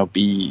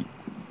be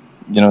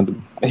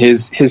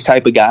his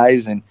type of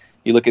guys. And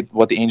you look at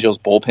what the Angels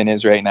bullpen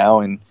is right now,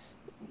 and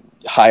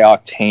high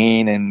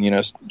octane, and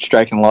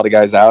striking a lot of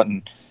guys out,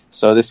 and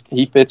so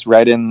he fits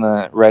right in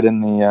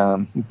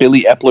the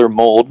Billy Epler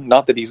mold.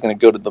 Not that he's going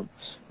to go to the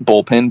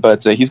bullpen,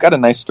 but he's got a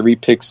nice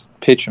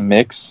 3-pitch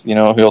mix.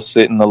 He'll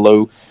sit in the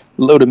low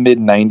to mid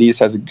 90s.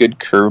 Has a good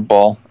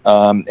curveball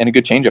and a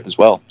good changeup as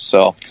well.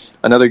 So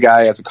another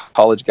guy, as a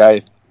college guy,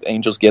 if the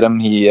Angels get him,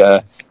 he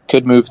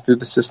could move through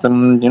the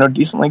system,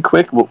 decently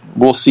quick.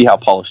 We'll see how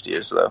polished he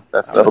is, though.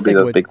 That'll be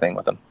the big thing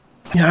with him.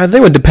 Yeah, I think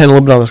it would depend a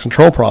little bit on his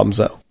control problems,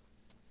 though.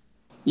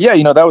 Yeah,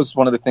 that was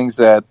one of the things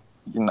that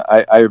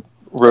I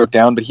wrote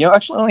down, but he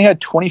actually only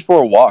had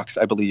 24 walks,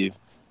 I believe,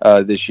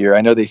 this year.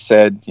 I know they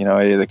said,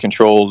 the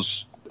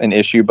control's an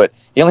issue, but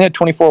he only had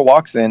 24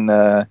 walks in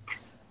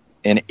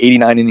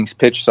 89 innings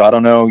pitched, so I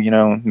don't know,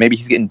 maybe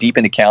he's getting deep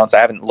into counts. I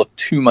haven't looked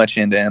too much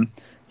into him,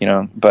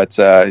 but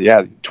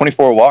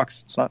 24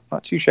 walks. It's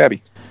not too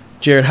shabby.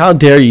 Jared, how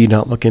dare you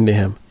not look into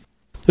him?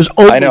 There's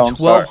only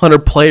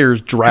 1,200 players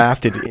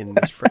drafted in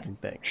this freaking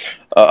thing.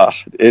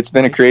 It's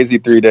been a crazy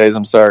 3 days.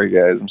 I'm sorry,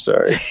 guys. I'm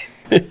sorry.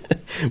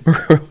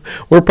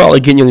 We're probably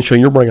getting you on the show.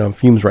 You're running on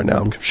fumes right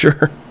now, I'm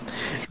sure.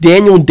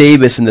 Daniel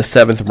Davis in the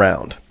 7th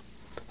round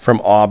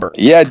from Auburn.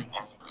 Yeah.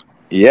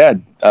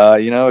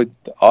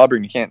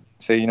 Auburn, you can't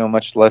say,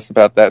 much less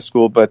about that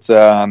school, but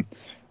 89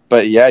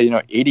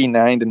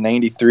 to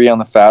 93 on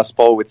the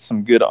fastball with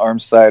some good arm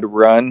side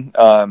run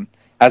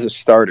as a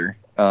starter.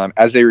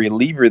 As a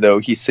reliever, though,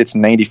 he sits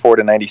 94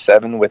 to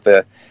 97 with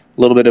a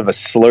little bit of a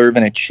slurve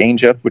and a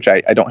changeup, which I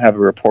don't have a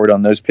report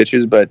on those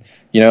pitches, but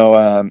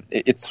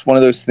it's one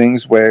of those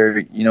things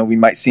where we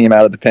might see him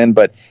out of the pen.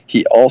 But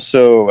he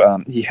also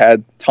he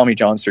had Tommy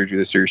John surgery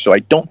this year, so I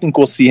don't think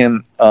we'll see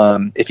him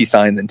if he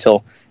signs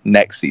until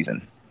next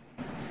season.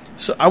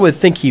 So I would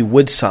think he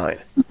would sign.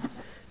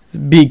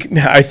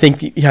 I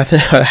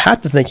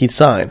have to think he'd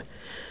sign,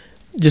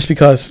 just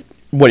because.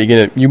 What are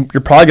you gonna? You're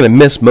probably gonna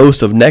miss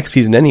most of next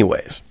season,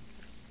 anyways.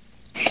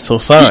 So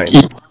sign.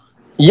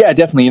 Yeah,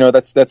 definitely.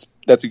 That's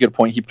a good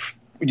point. He,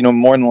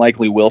 more than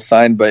likely will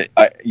sign, but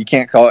you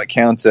can't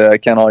count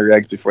all your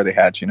eggs before they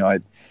hatch.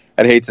 I'd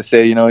hate to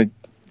say,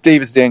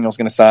 Davis Daniels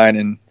going to sign,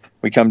 and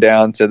we come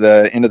down to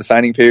the end of the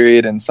signing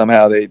period, and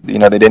somehow they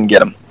didn't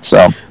get him.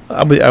 So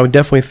I would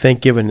definitely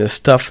think, given this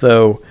stuff,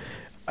 though,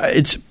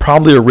 it's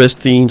probably a risk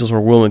the Angels were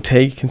willing to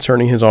take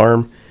concerning his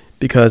arm,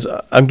 because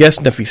I'm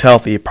guessing if he's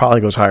healthy, it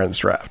probably goes higher in this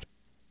draft.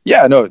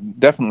 Yeah, no,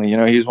 definitely.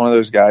 He's one of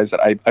those guys that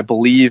I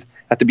believe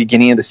at the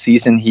beginning of the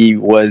season he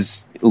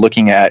was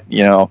looking at,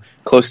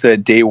 close to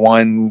day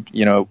one,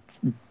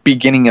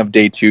 beginning of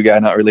day two guy,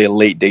 not really a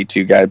late day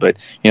two guy, but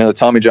the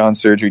Tommy John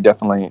surgery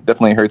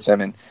definitely hurts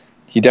him, and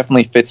he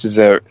definitely fits as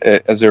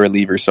a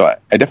reliever. So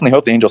I definitely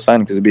hope the Angels sign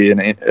him, because it'd be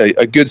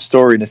a good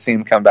story to see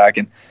him come back,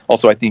 and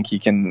also I think he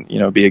can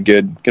be a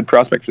good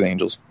prospect for the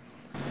Angels.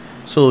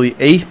 So the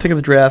 8th pick of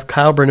the draft,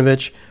 Kyle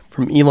Brnovich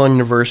from Elon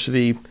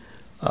University,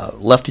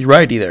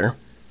 lefty-righty there.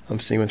 I'm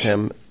seeing with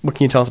him. What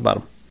can you tell us about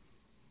him?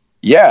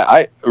 Yeah,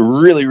 I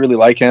really, really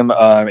like him.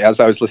 As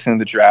I was listening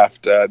to the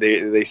draft,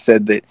 they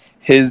said that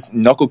his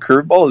knuckle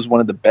curveball is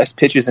one of the best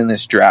pitches in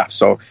this draft.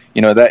 So,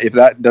 that if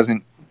that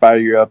doesn't fire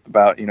you up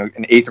about, an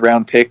 8th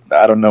round pick,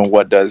 I don't know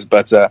what does.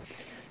 But,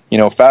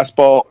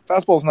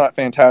 fastball's not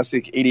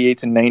fantastic. 88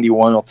 to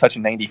 91, will touch a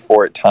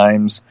 94 at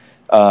times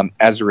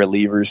as a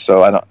reliever.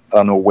 So I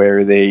don't know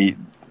where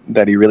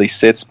that he really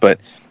sits, but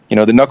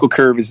the knuckle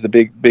curve is the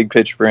big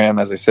pitch for him.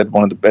 As I said,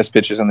 one of the best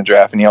pitches in the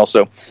draft, and he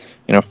also,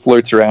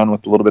 flirts around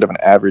with a little bit of an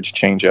average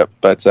changeup.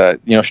 But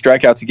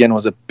strikeouts again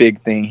was a big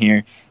thing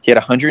here. He had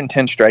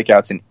 110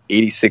 strikeouts in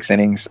 86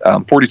 innings,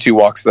 42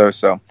 walks though,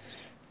 so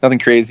nothing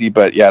crazy.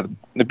 But yeah,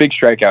 the big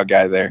strikeout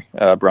guy there,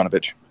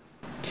 Brnovich.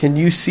 Can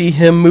you see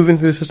him moving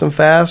through the system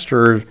fast,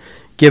 or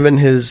given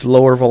his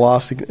lower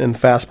velocity and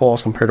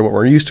fastballs compared to what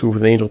we're used to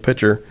with the Angel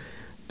pitcher,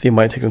 they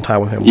might take some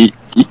time with him?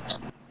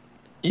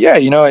 Yeah,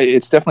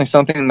 it's definitely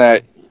something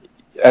that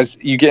as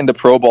you get into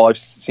pro ball, I've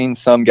seen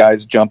some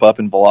guys jump up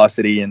in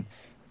velocity, and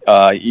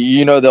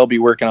they'll be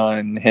working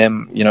on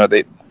him.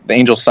 The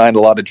Angels signed a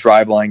lot of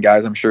drive line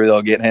guys. I'm sure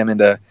they'll get him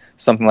into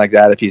something like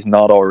that if he's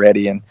not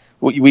already, and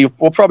we'll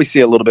probably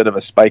see a little bit of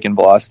a spike in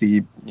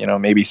velocity.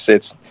 Maybe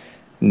sits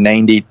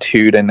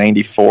 92 to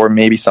 94,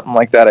 maybe something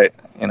like that.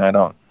 I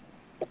don't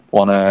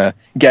want to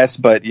guess,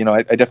 but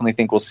I definitely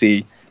think we'll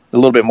see a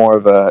little bit more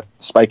of a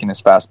spike in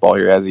his fastball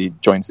here as he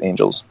joins the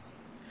Angels.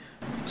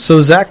 So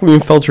Zach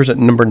Greenfelter's at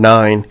number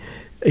 9.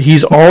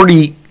 He's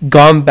already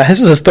gone back. This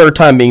is his 3rd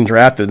time being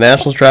drafted. The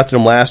Nationals drafted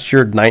him last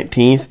year,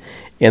 19th,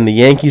 and the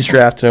Yankees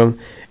drafted him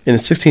in the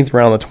 16th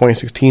round of the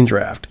 2016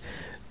 draft.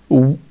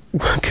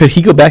 Could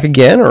he go back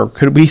again, or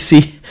could we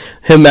see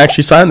him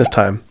actually sign this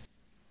time?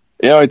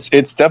 It's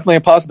definitely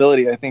a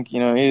possibility. I think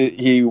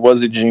he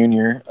was a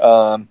junior,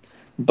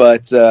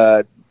 but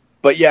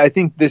yeah, I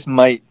think this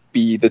might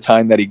be the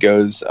time that he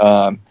goes.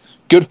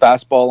 Good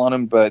fastball on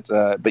him, but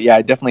yeah,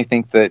 I definitely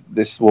think that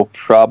this will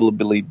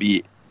probably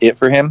be it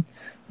for him.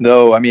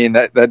 Though, I mean,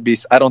 that'd be.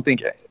 I don't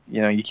think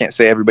you can't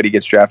say everybody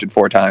gets drafted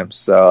 4 times,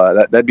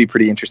 so that'd be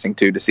pretty interesting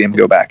too to see him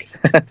go back.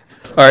 All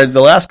right,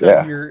 the last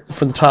guy here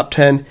from the top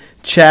 10,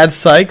 Chad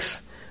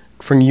Sykes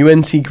from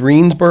UNC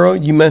Greensboro.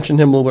 You mentioned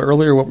him a little bit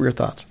earlier. What were your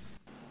thoughts?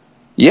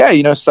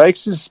 Yeah,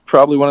 Sykes is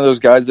probably one of those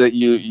guys that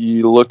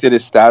you looked at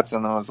his stats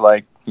and was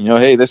like,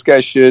 hey, this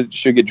guy should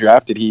get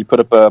drafted. He put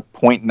up a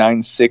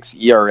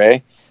 .96 ERA,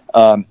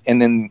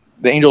 and then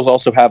the Angels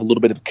also have a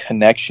little bit of a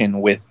connection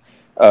with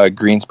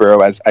Greensboro,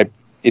 as I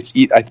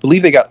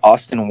believe they got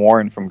Austin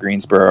Warren from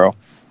Greensboro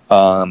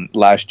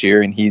last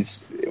year, and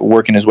he's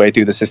working his way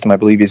through the system. I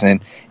believe he's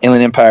in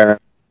Inland Empire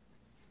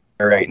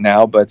right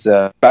now. But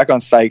back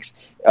on Sykes,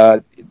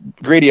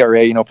 great ERA,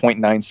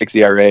 .96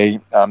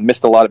 ERA.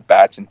 Missed a lot of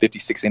bats in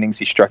 56 innings.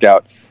 He struck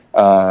out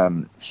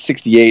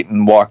 68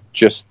 and walked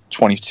just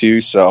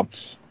 22. So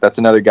that's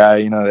another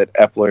guy, that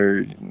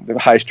Epler, the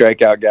high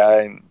strikeout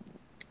guy,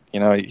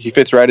 and he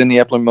fits right in the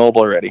Epler mold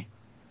already.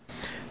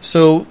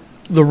 So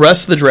the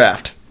rest of the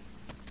draft,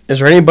 is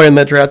there anybody in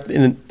that draft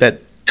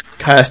that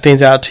kind of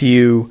stands out to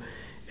you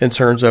in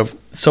terms of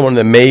someone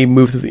that may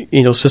move through the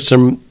Angel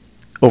system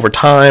over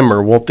time,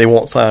 or they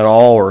won't sign at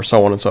all, or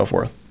so on and so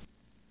forth?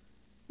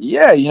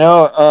 Yeah,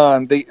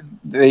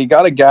 they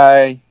got a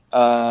guy,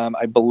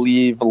 I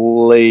believe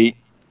late,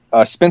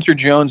 Spencer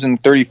Jones in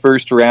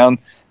 31st round.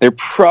 They're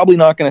probably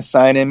not going to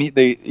sign him.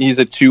 He's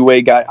a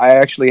two-way guy. I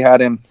actually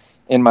had him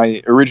in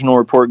my original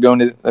report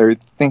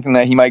thinking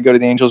that he might go to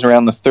the Angels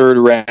around the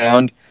 3rd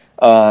round.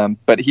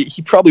 But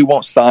he probably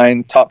won't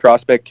sign. Top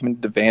prospect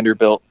committed to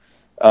Vanderbilt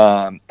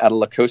out of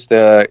La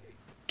Costa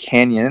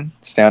Canyon.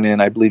 It's down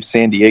in, I believe,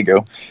 San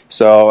Diego.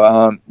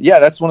 So,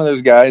 that's one of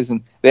those guys.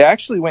 And they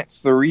actually went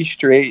 3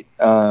 straight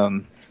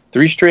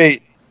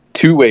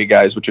two-way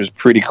guys, which was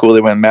pretty cool.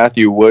 They went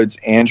Matthew Woods,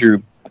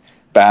 Andrew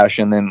Bash,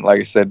 and then, like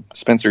I said,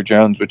 Spencer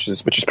Jones, which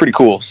is pretty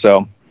cool.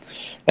 So,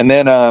 and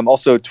then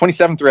also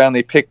 27th round,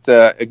 they picked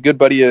a good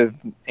buddy of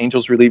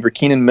Angels reliever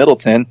Keenan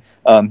Middleton,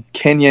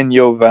 Kenyon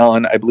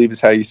Yovalin, I believe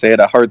is how you say it,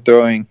 a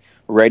hard-throwing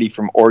righty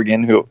from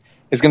Oregon, who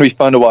is going to be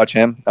fun to watch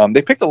him.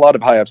 They picked a lot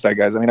of high upside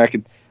guys. I mean, I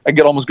could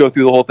almost go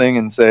through the whole thing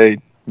and say,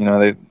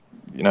 they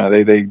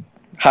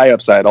high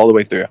upside all the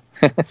way through.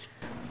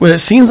 Well, it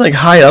seems like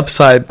high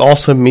upside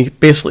also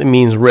basically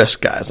means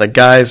risk guys, like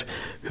guys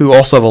who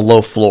also have a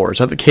low floor. Is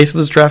that the case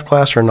with this draft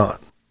class or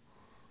not?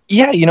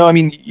 Yeah,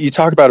 you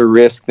talk about a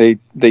risk. They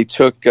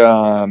took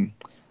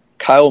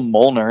Kyle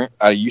Molnar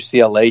out of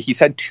UCLA. He's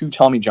had 2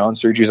 Tommy John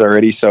surgeries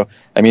already. So,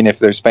 if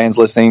there's fans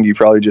listening, you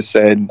probably just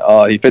said,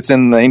 he fits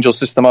in the Angel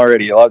system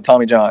already. A lot of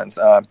Tommy Johns.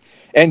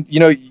 And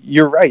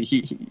you're right.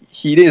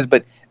 He is,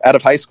 but out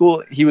of high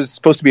school, he was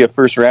supposed to be a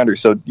first rounder.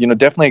 So,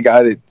 definitely a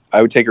guy that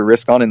I would take a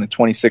risk on in the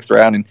 26th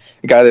round, and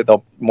a guy that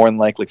they'll more than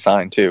likely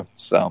sign too.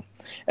 So,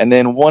 and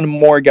then one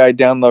more guy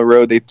down the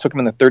road, they took him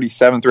in the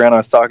 37th round. I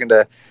was talking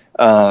to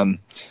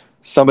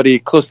somebody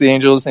close to the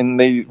Angels, and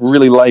they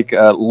really like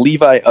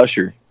Levi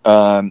Usher.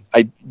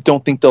 I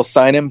don't think they'll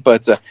sign him,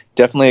 but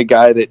definitely a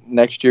guy that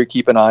next year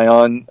keep an eye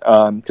on,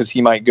 because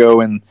he might go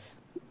in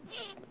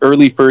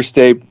early first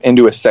day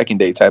into a second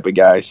day type of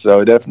guy.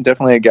 So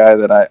definitely a guy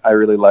that I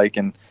really like,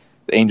 and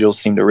the Angels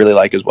seem to really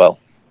like as well.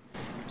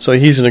 So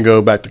he's going to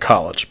go back to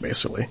college,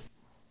 basically.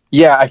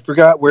 Yeah, I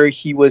forgot where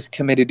he was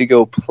committed to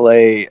go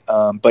play,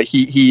 but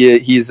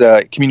he's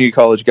a community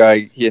college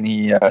guy, and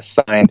he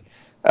signed.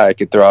 I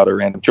could throw out a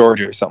random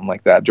Georgia or something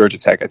like that, Georgia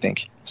Tech, I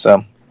think.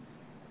 So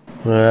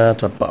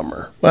that's a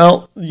bummer.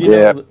 Well, you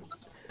know,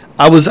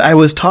 I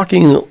was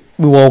talking.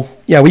 Well,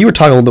 yeah, we were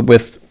talking a little bit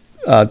with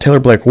Taylor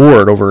Blake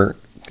Ward over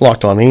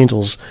Locked On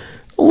Angels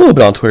a little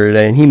bit on Twitter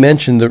today, and he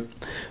mentioned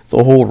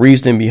the whole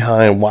reasoning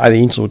behind why the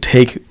Angels would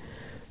take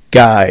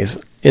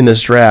guys in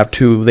this draft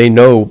who they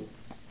know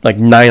like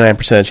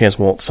 99% chance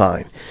won't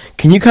sign.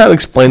 Can you kind of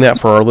explain that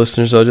for our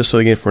listeners, though, just so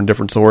they get it from a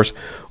different source?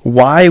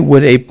 Why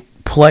would a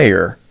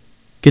player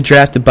get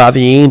drafted by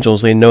the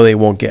Angels they know they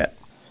won't get?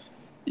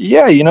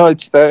 Yeah,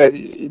 it's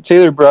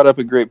Taylor brought up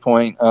a great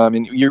point.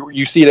 And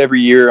you see it every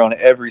year on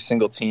every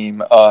single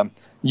team.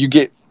 You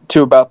get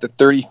to about the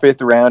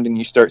 35th round, and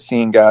you start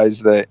seeing guys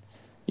that,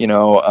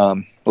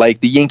 like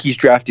the Yankees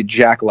drafted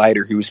Jack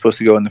Leiter, who was supposed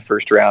to go in the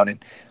first round, and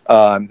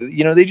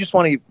they just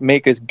want to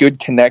make a good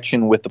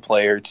connection with the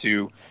player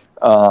to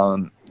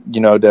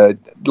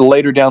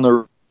later down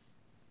the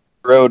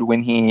road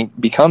when he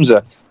becomes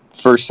a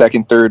first,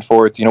 second, third,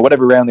 fourth,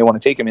 whatever round they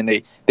want to take him in,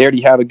 they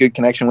already have a good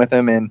connection with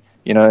him, and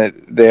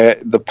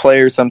the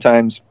players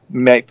sometimes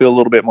might feel a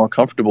little bit more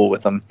comfortable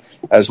with him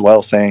as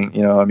well, saying,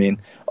 and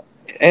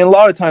a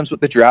lot of times with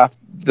the draft,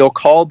 they'll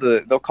call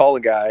a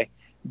guy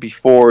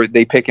before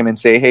they pick him and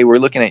say, hey, we're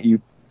looking at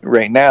you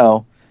right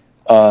now.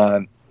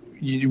 Do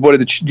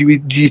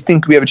you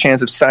think we have a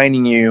chance of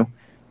signing you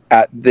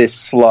at this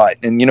slot?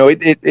 And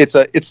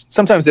it's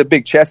sometimes a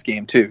big chess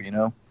game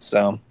too.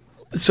 So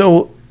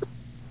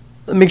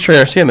let me make sure I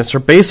understand this. They're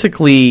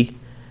basically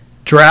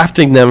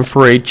drafting them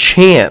for a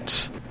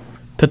chance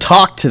to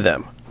talk to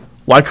them.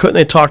 Why couldn't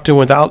they talk to him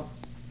without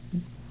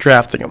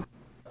drafting him?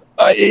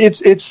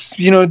 It's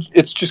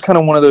just kind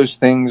of one of those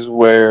things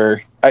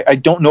where I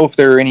don't know if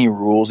there are any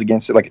rules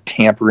against it, like a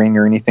tampering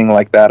or anything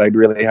like that. I'd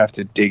really have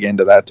to dig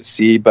into that to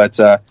see. But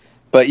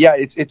yeah,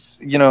 it's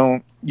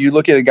you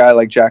look at a guy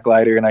like Jack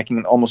Leiter, and I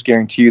can almost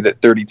guarantee you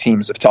that 30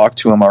 teams have talked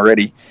to him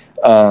already.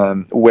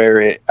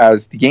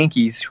 As the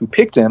Yankees who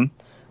picked him,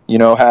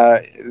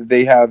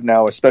 they have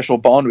now a special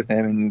bond with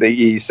him, and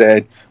he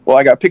said, well,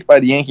 I got picked by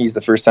the Yankees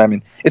the first time.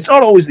 And it's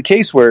not always the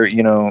case where,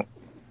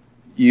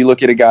 you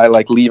look at a guy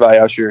like Levi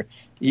Usher,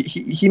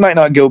 he might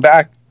not go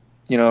back,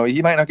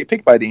 he might not get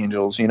picked by the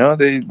Angels,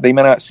 they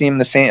might not see him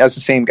the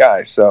same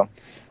guy. So,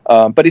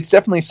 but it's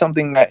definitely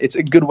something that it's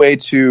a good way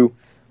to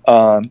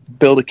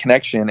build a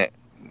connection,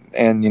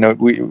 and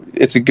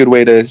it's a good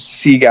way to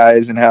see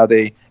guys and how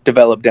they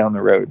develop down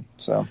the road.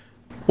 So,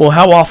 well,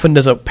 how often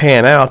does it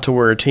pan out to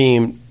where a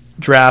team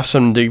drafts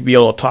them to be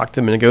able to talk to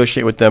them and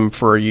negotiate with them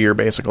for a year,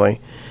 basically,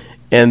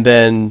 and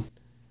then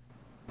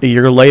a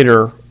year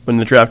later, when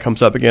the draft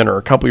comes up again, or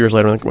a couple years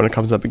later when it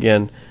comes up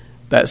again,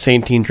 that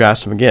same team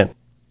drafts them again?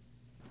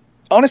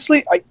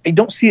 Honestly, I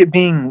don't see it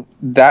being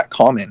that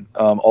common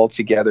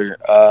altogether.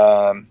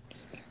 I'm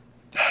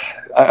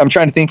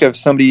trying to think of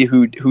somebody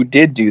who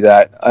did do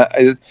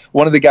that.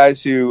 One of the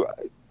guys who,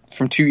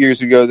 from 2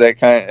 years ago,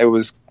 that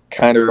was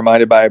kind of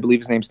reminded by, I believe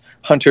his name's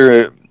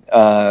Hunter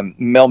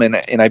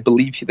Melman, and I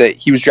believe that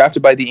he was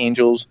drafted by the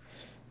Angels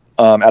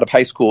out of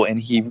high school, and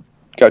he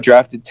got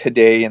drafted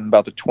today in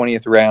about the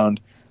 20th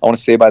round, I want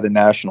to say, by the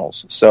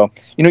Nationals. So,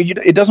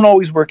 it doesn't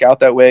always work out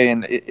that way,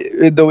 and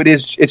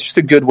it's just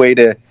a good way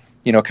to,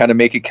 kind of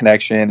make a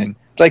connection, and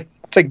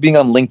it's like being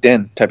on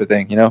LinkedIn type of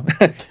thing,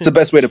 It's the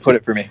best way to put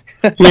it for me.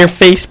 Your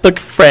Facebook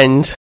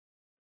friend.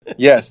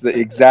 Yes,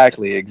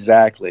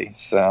 exactly.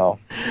 So,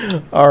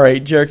 all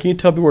right, Jared, can you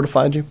tell me where to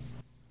find you?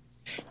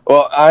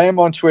 Well, I am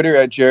on Twitter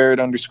at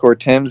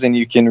Jared_Tims, and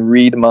you can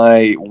read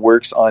my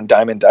works on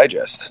Diamond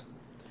Digest.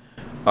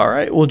 All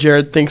right. Well,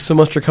 Jared, thanks so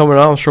much for coming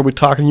on. I'm sure we'll be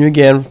talking to you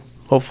again,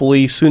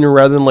 hopefully sooner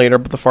rather than later,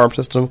 but the farm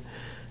system.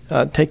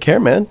 Take care,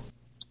 man.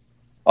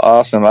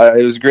 Awesome.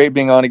 It was great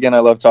being on again. I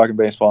love talking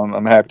baseball.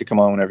 I'm happy to come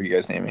on whenever you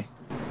guys need me.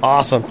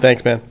 Awesome.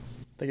 Thanks, man.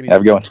 Take it easy.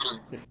 Have a good one.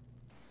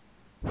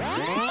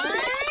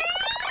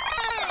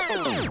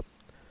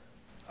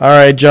 All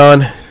right,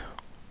 John.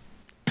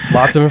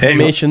 Lots of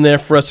information there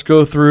for us to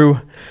go through.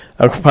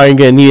 I'm probably going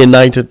to need a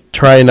night to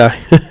try and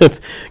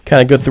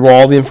kind of go through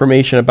all the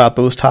information about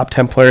those top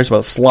 10 players,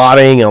 about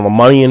slotting and all the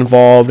money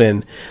involved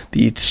and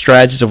the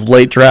strategies of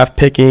late draft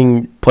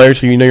picking players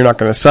who you know you're not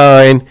going to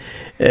sign.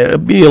 It'll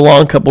be a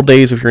long couple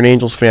days if you're an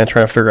Angels fan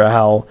trying to figure out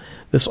how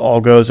this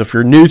all goes. If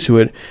you're new to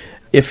it,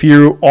 if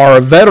you are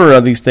a veteran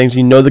of these things,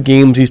 you know the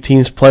games these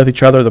teams play with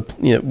each other,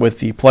 with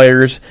the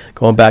players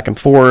going back and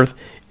forth,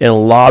 and a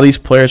lot of these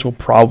players will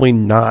probably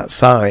not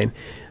sign.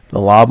 A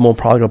lot of them will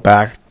probably go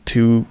back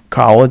to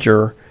college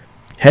or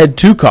head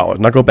to college,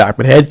 not go back,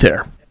 but head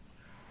there.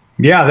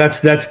 Yeah,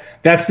 that's the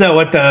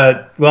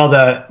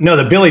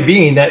Billy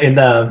Bean that in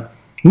the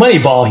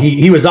Moneyball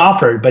he was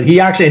offered, but he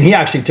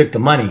actually took the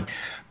money.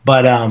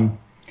 But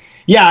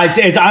this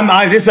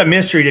is a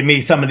mystery to me.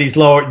 Some of these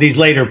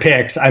later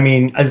picks. I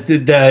mean, as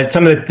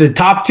some of the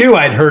top two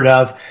I'd heard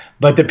of,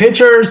 but the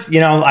pitchers,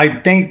 I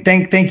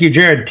thank you,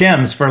 Jared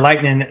Timms, for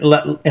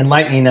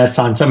enlightening us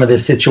on some of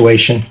this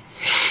situation.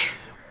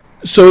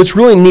 So it's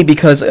really neat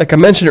because, like I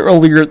mentioned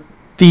earlier,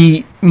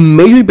 the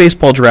Major League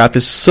Baseball draft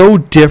is so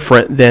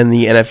different than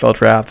the NFL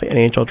draft, the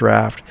NHL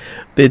draft.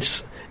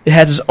 It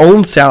has its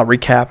own salary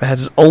cap. It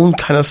has its own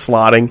kind of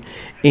slotting,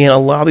 and a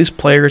lot of these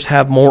players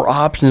have more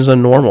options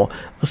than normal.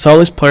 Some of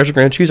these players are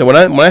going to choose it. When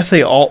I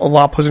say a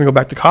lot of players are going to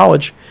go back to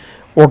college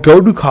or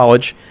go to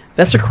college,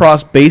 that's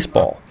across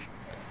baseball.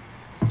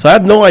 So I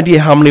have no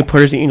idea how many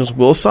players the Angels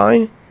will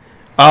sign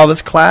out of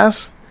this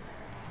class,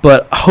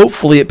 but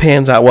hopefully it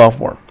pans out well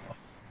for them.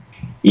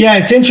 Yeah,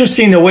 it's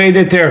interesting the way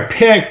that they're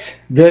picked,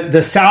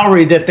 the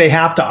salary that they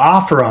have to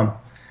offer them.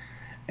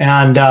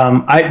 And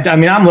I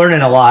mean, I'm learning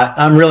a lot.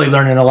 I'm really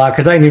learning a lot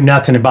because I knew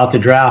nothing about the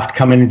draft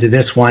coming into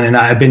this one, and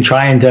I've been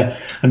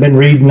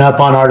reading up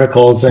on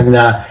articles, and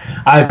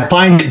I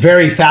find it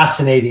very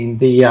fascinating.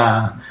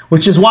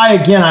 Which is why,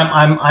 again,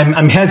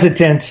 I'm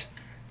hesitant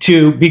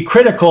to be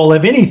critical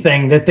of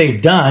anything that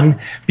they've done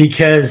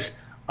because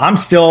I'm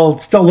still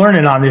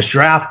learning on this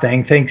draft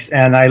thing. Thanks,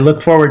 and I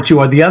look forward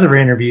to the other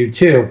interview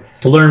too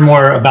to learn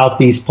more about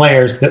these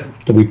players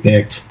that we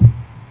picked.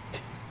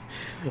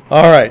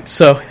 All right,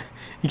 so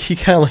you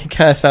kind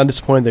of sound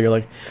disappointed there. You're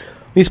like,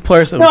 these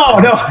players. No.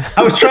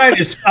 I was trying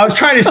to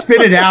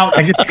spit it out.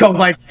 I just go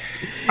like,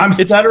 I'm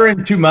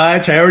stuttering too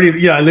much. I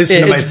already, I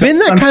listen to myself. It's been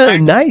that kind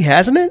of night,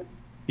 hasn't it?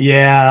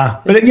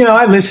 Yeah, but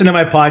I listen to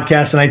my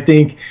podcast and I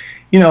think,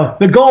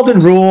 the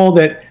golden rule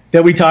that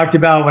we talked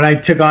about when I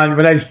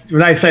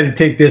decided to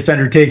take this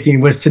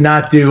undertaking was to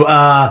not do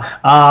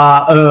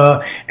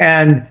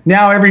and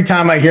now every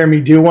time I hear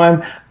me do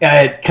one,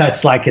 it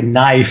cuts like a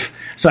knife.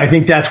 So I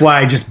think that's why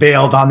I just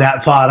bailed on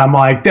that thought. I'm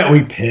like, that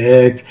we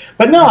picked,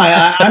 but no,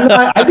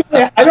 I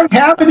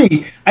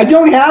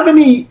don't have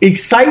any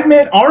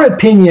excitement or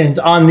opinions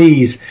on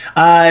these.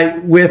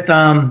 With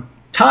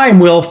time,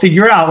 we'll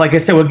figure out. Like I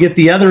said, we'll get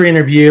the other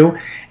interview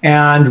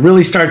and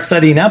really start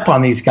setting up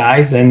on these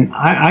guys. And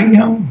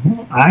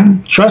I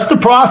trust the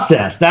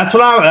process. That's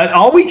what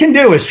all we can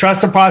do is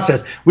trust the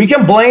process. We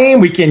can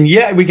blame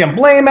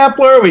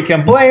Epler, we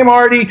can blame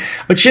Artie,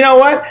 but you know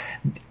what?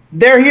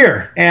 They're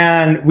here,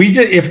 and we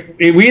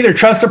either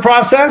trust the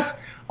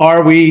process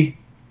or we,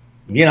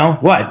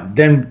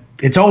 then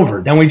it's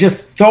over. Then we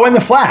just throw in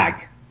the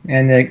flag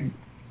and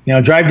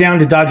drive down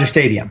to Dodger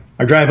Stadium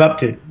or drive up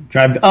to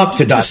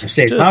Dodger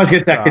Stadium. I always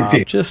get that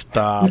confused. Just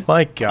stop.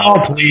 My God.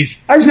 Oh,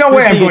 please. There's no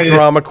way I'm going to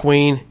drama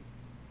queen.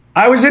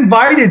 I was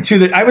invited to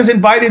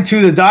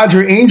the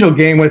Dodger Angel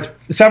game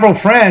with several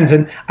friends,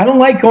 and I don't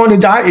like going to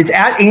Dodger. It's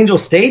at Angel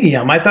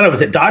Stadium. I thought it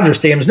was at Dodger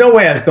Stadium. There's no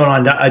way I was going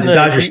on to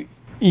Dodger Stadium.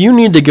 You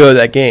need to go to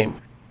that game.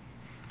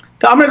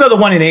 I'm going to go to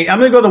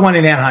the one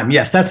in Anaheim.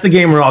 Yes, that's the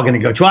game we're all going to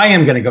go to. I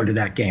am going to go to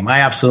that game. I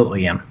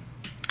absolutely am.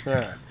 All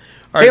right.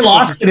 They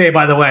lost today,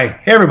 by the way.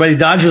 Hey, everybody,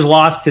 Dodgers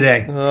lost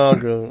today. Oh,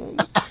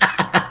 good.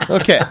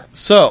 Okay,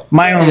 so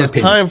it's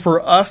time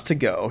for us to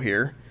go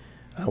here.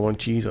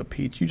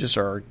 Pete, you just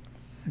are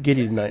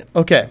giddy tonight.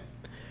 Okay.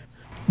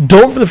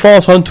 Don't forget to follow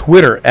us on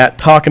Twitter at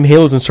Talkin'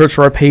 Halos and search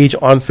for our page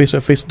on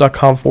Facebook,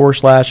 facebook.com/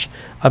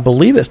 I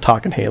believe it's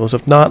Talkin' Halos.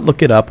 If not,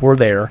 look it up. We're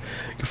there.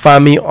 You can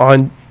find me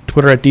on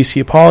Twitter at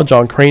DC Paul,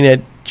 John Crane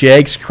at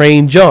Jags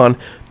Crane John.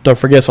 Don't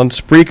forget us on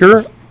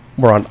Spreaker.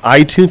 We're on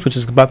iTunes, which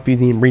is about to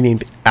be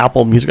renamed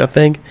Apple Music, I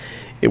think.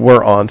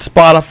 We're on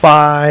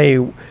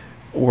Spotify.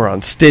 We're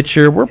on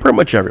Stitcher. We're pretty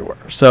much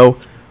everywhere. So,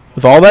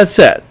 with all that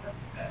said,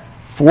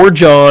 for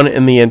John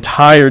and the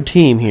entire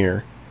team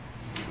here,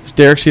 it's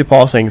Derek C.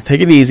 Paul saying,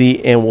 take it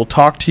easy, and we'll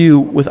talk to you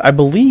with, I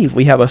believe,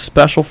 we have a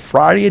special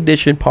Friday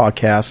edition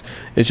podcast.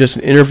 It's just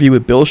an interview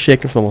with Bill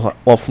Shaken from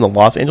the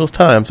Los Angeles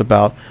Times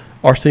about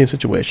our stadium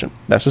situation.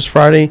 That's this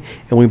Friday,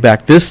 and we'll be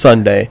back this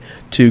Sunday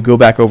to go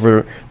back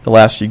over the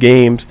last few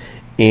games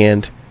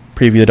and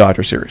preview the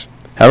Dodger series.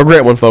 Have a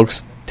great one,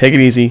 folks. Take it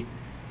easy.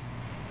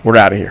 We're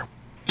out of here.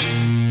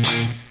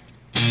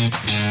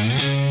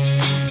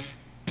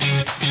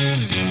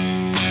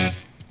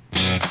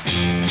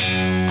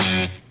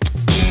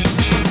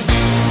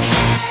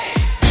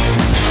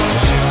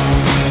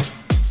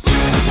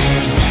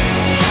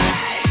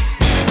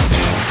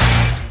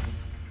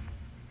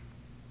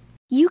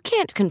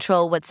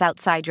 control what's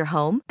outside your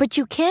home, but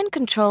you can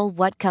control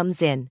what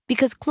comes in.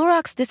 Because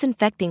Clorox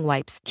disinfecting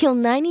wipes kill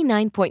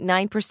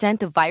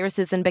 99.9% of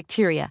viruses and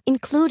bacteria,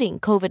 including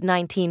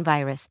COVID-19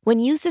 virus, when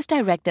used as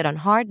directed on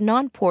hard,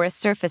 non-porous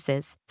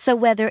surfaces. So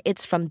whether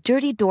it's from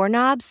dirty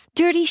doorknobs,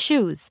 dirty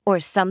shoes, or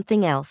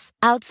something else,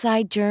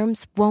 outside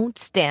germs won't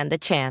stand a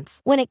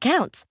chance. When it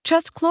counts,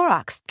 trust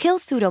Clorox. Kill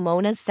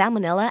Pseudomonas,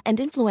 Salmonella, and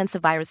influenza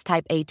virus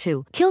type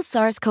A2. Kill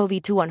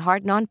SARS-CoV-2 on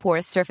hard,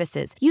 non-porous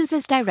surfaces. Use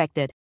as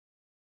directed.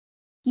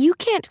 You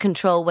can't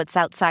control what's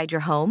outside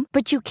your home,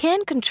 but you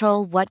can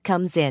control what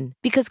comes in.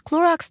 Because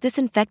Clorox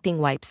disinfecting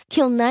wipes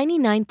kill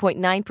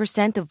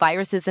 99.9% of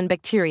viruses and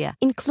bacteria,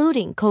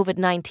 including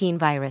COVID-19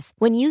 virus,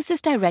 when used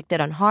as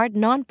directed on hard,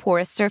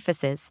 non-porous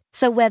surfaces.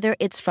 So whether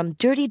it's from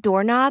dirty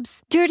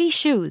doorknobs, dirty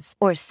shoes,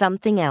 or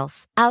something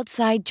else,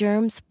 outside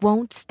germs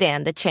won't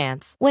stand a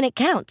chance. When it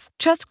counts,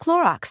 trust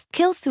Clorox.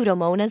 Kill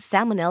Pseudomonas,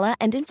 Salmonella,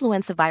 and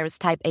influenza virus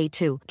type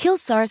A2. Kill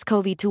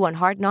SARS-CoV-2 on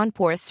hard,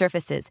 non-porous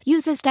surfaces.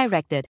 Use as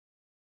directed.